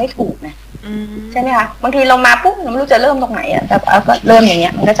ำทางไม่ถูกนะใช่ไหมคะบางทีเรามาปุ๊บเราไม่รู้จะเริ่มตรงไหนอ่ะแต่ก็เริ่มอย่างเงี้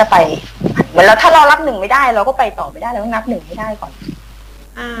ยมันก็จะไปเหมือนเราถ้าเรารับ1ไม่ได้เราก็ไปต่อไม่ได้เราต้องนับ1ให้ได้ก่อน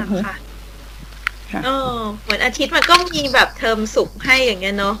ค่ะเหมือนอาทิตย์มันก็มีแบบเทอมศุกร์ให้อย่างเ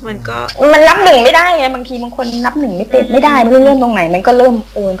งี้ยเนาะมันรับ1ไม่ได้ไงบางทีบางคนนับ1ไม่เป็นไม่ได้ไม่รู้เริ่มตรงไหนมันก็เริ่ม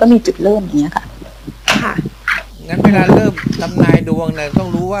ก็มีจุดเริ่มอย่างเงี้ยค่ะงั้นเวลาเริ่มทำนายดวงเนี่ยต้อง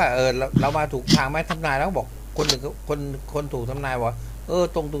รู้ว่าเรามาถูกทางไหมทำนายแล้วบอกคนหนึ่งคนถูกทำนายว่า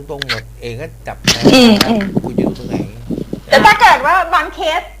ตรงหมดเองก็จับแล้วกูอยู่ตรงไหนแต่ถ้าเกิดว่าบางเค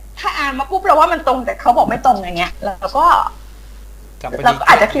สถ้าอ่านมาปุ๊บเราว่ามันตรงแต่เขาบอกไม่ตรงอย่างเงี้ยเราก็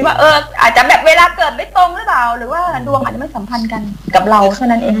อาจจะคิดว่าอาจจะแบบเวลาเกิดไม่ตรงหรือเปล่าหรือว่าดวงอาจจะไม่สัมพันธ์กันกับเราเท่า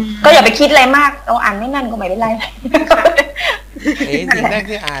นั้นเองก็อย่าไปคิดอะไรมากเราอ่านไม่แม่นก็ไม่เป็นไรสิ่งแรก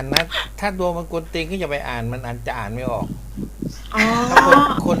ที่อ่านนะถ้าดวงมันกวนตีนก็อย่าไปอ่านมันจะอ่านไม่ออก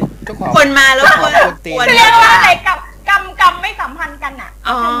คนเจ้าของคนมาแล้วควรเรียกว่าอะไรกรรมไม่สัมพันธ์กันอ่ะ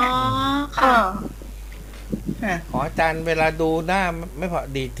ค่ะขออาจารย์เวลาดูหน้าไม่พอ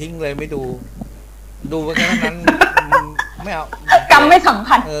ดีทิ้งเลยไม่ดูไปแค่นั้นไม่เอากรรมไม่สัม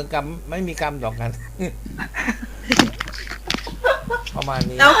พันธ์กรรมไม่มีกรรมต่อกันประมาณ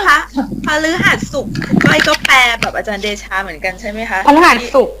นี้แล้วพฤหัสศุกร์ก้อยก็แปลแบบอาจารย์เดชาเหมือนกันใช่ไหมคะพฤหัส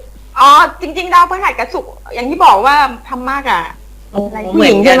ศุกร์จริงๆดาวพฤหัสกับศุกร์อย่างที่บอกว่าธรรมะอะอะไรผู้ห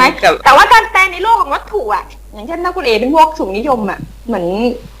ญิงใช่ไหมแต่ว่าการแปลในโลกของวัตถุอะอย่างเช่นถ้าคุณเอเป็นพวกสูงนิยมอะเหมือน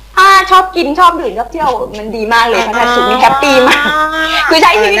ถ้าชอบกินชอบดื่มชอบเที่ยวมันดีมากเลยพฤหัสศุกร์นี่แฮปปี้มากคือใ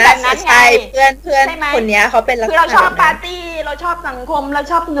ช้ชีวิตแบบนั้นไงเพื่อนคนนี้เขาเป็นคือเราชอบปาร์ตี้เราชอบสังคมเรา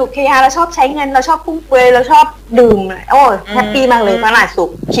ชอบสนุกเฮฮาเราชอบใช้เงินเราชอบฟุ่มเฟือยเราชอบดื่มแฮปปี้มากเลยพฤหัสศุก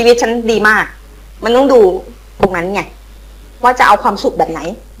ร์ชีวิตฉันดีมากมันต้องดูตรงนั้นไงว่าจะเอาความสุขแบบไหน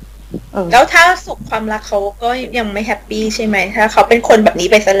แล้วถ้าสุขความรักเขาก็ยังไม่แฮปปี้ใช่ไหมถ้าเขาเป็นคนแบบนี้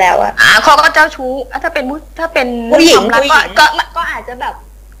ไปซะแล้วอะเขาก็เจ้าชู้ถ้าเป็นผู้หญิงก็อาจจะแบบ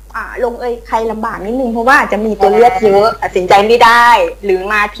ลงใครลำบากนิดนึงเพราะว่าอาจจะมีตัวเลือกเยอะตัดสินใจไม่ได้หรือ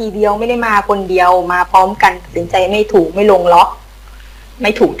มาทีเดียวไม่ได้มาคนเดียวมาพร้อมกันตัดสินใจไม่ถูกไม่ลงล็อกไ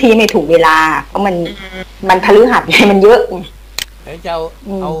ม่ถูกที่ไม่ถูกเวลาเพราะมันพฤหัสไงมันเยอะแล้วจะ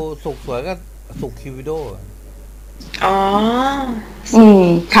เอาสุกสวยก็สุกคิววิโด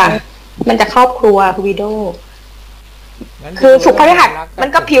ค่ะมันจะครอบครัวคิววิโดคือสุกพฤหัสมัน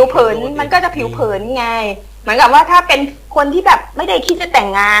ก็ผิวเผินมันก็จะผิวเผินไงเหมือนกับว่าถ้าเป็นคนที่แบบไม่ได้คิดจะแต่ง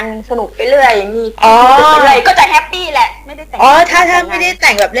งานสนุกไปเรื่อยมีไปเรื่อยก็จะแฮปปี้แหละไม่ได้แต่งถ้าไม่ได้แ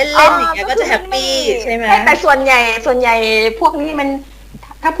ต่งแบบเล่นๆอย่างเงี้ยก็จะแฮปปี้ใช่ไหมแต่ส่วนใหญ่พวกนี้มัน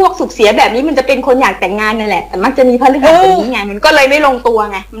ถ้าพวกสุขเสียแบบนี้มันจะเป็นคนอยากแต่งงานนั่นแหละแต่มักจะมีพฤหัสแบบนี้ไงมันก็เลยไม่ลงตัว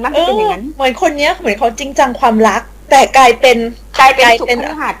ไงมันมักจะเป็นอย่างนั้นเหมือนคนเนี้ยเหมือนเขาจริงจังความรักแต่กลายเป็นสุขพ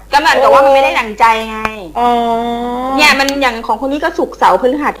ฤหัสก็มันแต่ว่ามันไม่ได้ดั่งใจไงเนี่ยมันอย่างของคนนี้ก็สุขเสาร์พ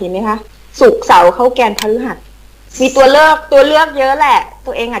ฤหัสเห็นไหมคะสุขเสาร์เข้าแกนพฤหัสมีตัวเลือกเยอะแหละ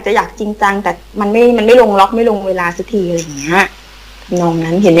ตัวเองอาจจะอยากจริงจังแต่มันไม่ลงล็อกไม่ลงเวลาสักทีอะไรอย่างเงี้ยนอง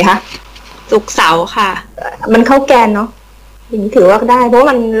นั้นเห็นไหมคะสุกเสาค่ะมันเข้าแกนเนาะอย่างนี้ถือว่าได้เพราะ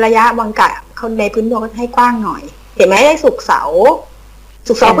มันระยะวังกะเขาในพื้นดวงก็ให้กว้างหน่อยเห็นไหมได้สุกเสา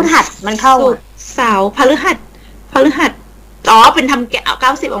พฤหัสมันเข้าเสาพฤหัสเป็นทำ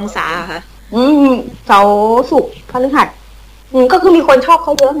90 องศาค่ะเสาสุกพฤหัสก็คือมีคนชอบเข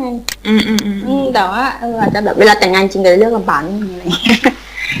าเยอะไงแต่ว่าอาจจะแบบเวลาแต่งงานจริงเลยเรื่องลำบากอะไร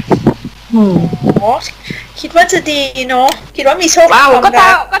คิดว่าจะดีเนาะคิดว่ามีโชคก็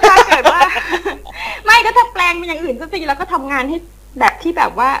ถ้าเกิดว่าไม่ก็ถ้าแปลงเป็นอย่างอื่นก็สิแล้วก็ทำงานให้แบบที่แบ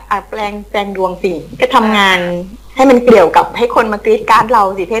บว่าแปลงดวงสิก็ทำงานให้มันเกี่ยวกับให้คนมากรีดการ์ดเรา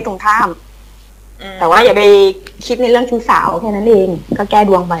สิเพศตรงข้ามแต่ว่าอย่าไปคิดในเรื่องชู้สาวแค่นั้นเองก็แก้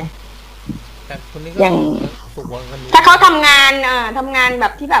ดวงไปอย่างถ้าเขาทำงานแบ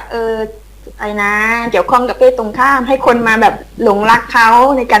บที่แบบอะไรนะเกี่ยวข้องกับเพศตรงข้ามให้คนมาแบบหลงรักเขา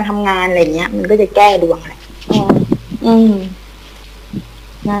ในการทำงานอะไรเงี้ยมันก็จะแก้ดวงอะไร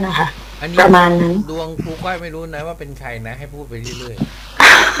นั่นนะคะ อันนี้ประมาณนั้นดวงครูก้อยไม่รู้นะว่าเป็นใครนะให้พูดไปเรื่อยๆ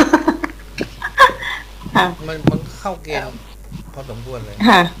มันเข้าเกณฑ์พอสมควรเลย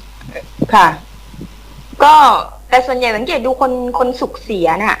ค่ะก็แต่ส่วนใหญ่สังเกตดูคนสุขเสีย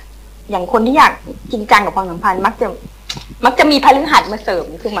น่ะอย่างคนที่อยากจริงจังกับความสัมพันธ์มักจะมีพฤหัสมาเสริม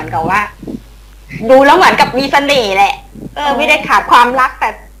คือเหมือนกับว่า ดูแล้วเหมือนกับมีเสน่ห์แหละไม่ได้ขาดความรักแต่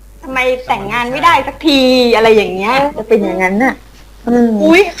ทำไมแต่งงานไม่ได้สักทีอะไรอย่างเงี้ยจะเป็นอย่างนั้นน่ะ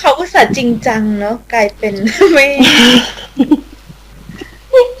อุ้ยเขาอุตส่าห์จริงจังเนาะกลายเป็นไม่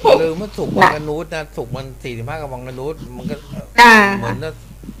ลืมว่าสุกวังกนูดนะสุกมัน45กับวังกนูดมันก็เหมือนนะ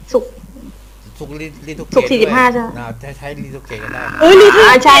สุกลิทูเกตสุก45ใช่ใช้ลิทูเกตก็ได้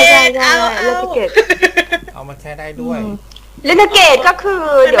ใช่ลิทูเกตเอามาใช้ได้ด้วยลิทูเกตก็คือ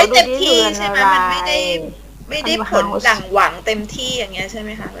เดี๋ยวดูที่ใช่ไหมมันไม่ได้ผลดั่งหวังเต็มที่อย่างเงี้ยใช่ไหม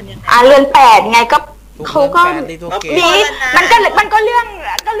คะมันยังไงเรือน8ไงก็เขาก็มีมันก็เรื่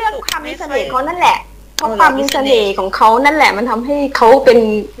องความมีเสน่ห์เขานั่นแหละเพราะความมีเสน่ห์ของเขานั่นแหละมันทำให้เขาเป็น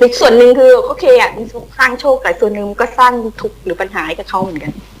ส่วนหนึ่งคือโอเคอ่ะสร้างโชคแต่ส่วนหนึ่งก็สร้างทุกข์หรือปัญหาให้กับเขาเหมือนกั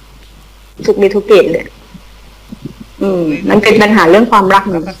นสุกลิทูเกตเลยมันเป็นปัญหาเรื่องความรัก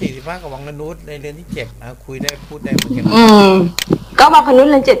แล้วก็45กับวังกนูดในเรือนที่7นะคุยได้พูดได้เหมือนกันก็วังกนูด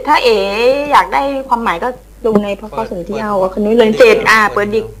เรือน7ถ้าอยากได้ความหมายก็ดูในพระข้อสนธิเอาวังกนูดเรือน7เปิด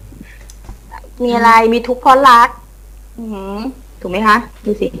ดิกมีอะไรมีทุกข์เพราะรักถูกไหมคะ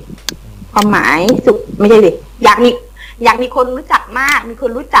ดูสิความหมายสุขไม่ใช่ดิอยากมีคนรู้จักมากมีคน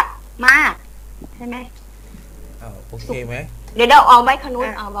รู้จักมากใช่ไหมโอเคไหมเดี๋ยวเอาไว้คนุษ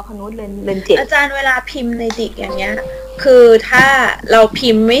เอาคนุษเรือน7อาจารย์เวลาพิมพ์ในดิกอย่างเงี้ยคือถ้าเราพิ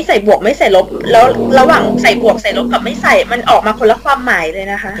มพ์ไม่ใส่บวกไม่ใส่ลบแล้วระหว่างใส่บวกใส่ลบกับไม่ใส่มันออกมาคนละความหมายเลย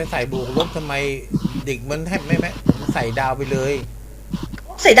นะคะจะใส่บวกลบทำไมดิกมันแทบไม่ใส่ดาวไปเลย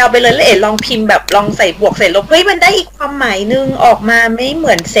ใส่ดาวไปเลยแล้วลองพิมพ์แบบลองใส่บวกใส่ลบเฮ้ยมันได้อีกความหมายนึงออกมาไม่เห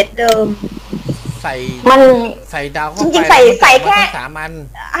มือนเซตเดิมมันใส่ดาวจริงๆใส่แค่3 อัน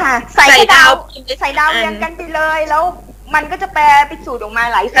ใส่ดาวใส่ดาวเรียงกันไปเลยแล้วมันก็จะแปลเป็นสูตรออกมา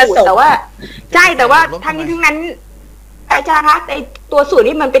หลายสูตรแต่ว่าใช่แต่ว่าทั้งนี้ทั้งนั้นอาจารย์คะไอตัวสูตร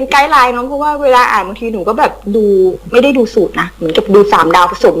นี่มันเป็นไกด์ไลน์เนาะเพราะว่าเวลาอ่านบางทีหนูก็แบบดูไม่ได้ดูสูตรนะเหมือนกับดู3 ดาว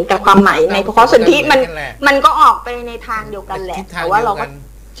ผสมแต่ความหมายในพระข้อสนธิมันก็ออกไปในทางเดียวกันแหละแต่ว่าเราก็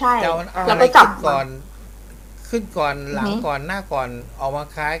ใช่เราก็จับก่อนขึ้นก่อนหลังก่อนหน้าก่อนออกมา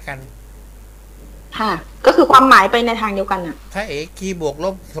คล้ายกันค่ะก็คือความหมายไปในทางเดียวกันอ่ะถ้าคีย์บวกล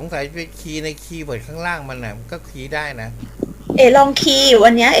บสงสัยไปคีย์ในคีย์เวิร์ดข้างล่างมันน่ะก็คีย์ได้นะลองคีย์วั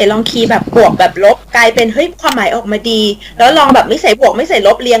นนี้ลองคีย์แบบบวกแบบลบกลายเป็นเฮ้ยความหมายออกมาดีแล้วลองแบบไม่ใส่บวกไม่ใส่ล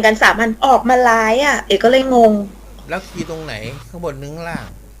บเรียงกัน3 อันออกมาร้ายอ่ะก็เลยงงแล้วคีย์ตรงไหนข้างบนนึงล่าง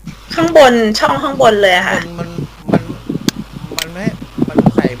ข้างบนช่องข้างบนเลยค่ะมันไม่มัน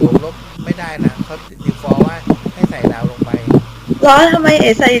ใส่บวกลบไม่ได้นะเขาดีฟอลว่าให้ใส่ดาวลงไปล้อทำไม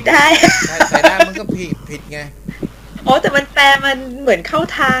ใส่ได้ใส่ได้มันก็ผิดไงแต่มันแปลมันเหมือนเข้า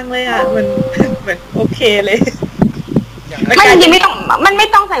ทางเลยอ่ะมันเหมือนโอเคเลยไม่จริงๆมันไม่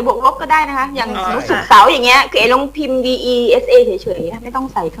ต้องใส่บวกลบก็ได้นะคะอย่างสุกเสาอย่างเงี้ยคือลงพิมพ์ DESA เฉยๆไม่ต้อง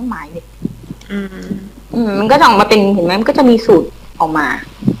ใส่เครื่องหมายเลยมันก็จะออกมาเป็นเห็นไหมมันก็จะมีสูตรออกมา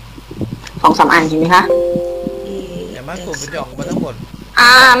2-3 อันเห็นไหมคะแต่มาสูตรมันจะออกมาทั้งหมด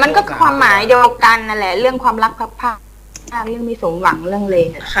มันก็ความหมายเดียวกันนั่นแหละเรื่องความรักพักผ้าเรื่องมีสมหวังเรื่องเลน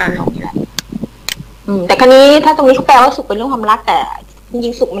ค่ะนี่แหละแต่คราวนี้ถ้าตรงนี้เขาแปลว่าสุขเป็นเรื่องความรักแต่จ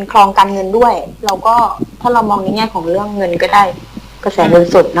ริงๆสุขมันครองการเงินด้วยเราก็ถ้าเรามองในแง่ของเรื่องเงินก็ได้กระแสเงิน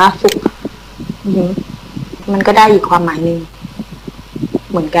สดนะสุขมันก็ได้อีกความหมายนึง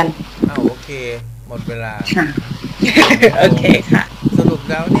เหมือนกันโอเคหมดเวลาโอเคค่ะสรุป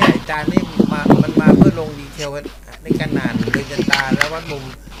แล้วเนี่ยอาจารย์นี่มันมาเพื่อลงดีเทลในการอ่านเรียนจันตาแล้ววัดมุม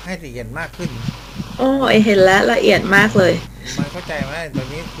ให้ละเอียดมากขึ้นเห็นแล้วละเอียดมากเลยมันเข้าใจไหมตอน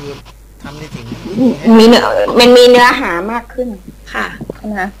นี้คือทำในสิ่งที่มีเนื้อหามากขึ้นค่ะ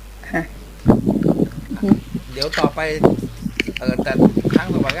นะค่ะ เดี๋ยวต่อไปแต่ครั้ง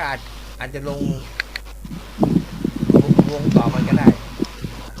ต่อไปก็อาจจะลงวงต่อมันก็ได้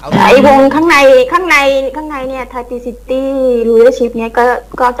ไอ้วงข้างในเนี่ย Typicity Leadership เนี่ย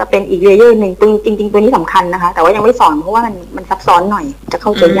ก็จะเป็นอีกเลเยอร์หนึ่งจริงตัวนี้สำคัญนะคะแต่ว่ายังไม่สอนเพราะว่ามันซับซ้อนหน่อยจะเข้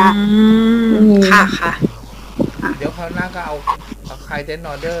าใจยากค่ะเดี๋ยวคราวหน้าก็เอาใครเดนอ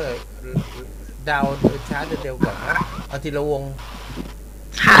อเดอร์ดาวชาร์จเดียวก่อนนะเอาทีละวง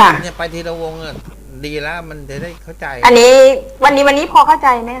เนี่ยไปทีละวงดีแล้วมันจะได้เข้าใจอันนี้วันนี้พอเข้าใจ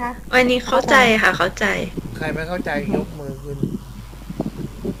ไหมคะวันนี้เข้าใจค่ะเข้าใจใครไม่เข้าใจยกมือขึ้น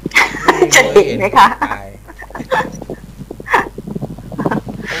จะเห็นไหมคะ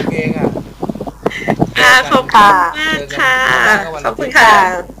โอเคค่ะขอบคุณมากค่ะขอบคุณค่ะ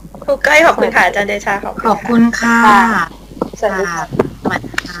ครูก้อยขอบคุณค่ะอาจารย์เดชาขอบคุณค่ะสวัสดีค่ะ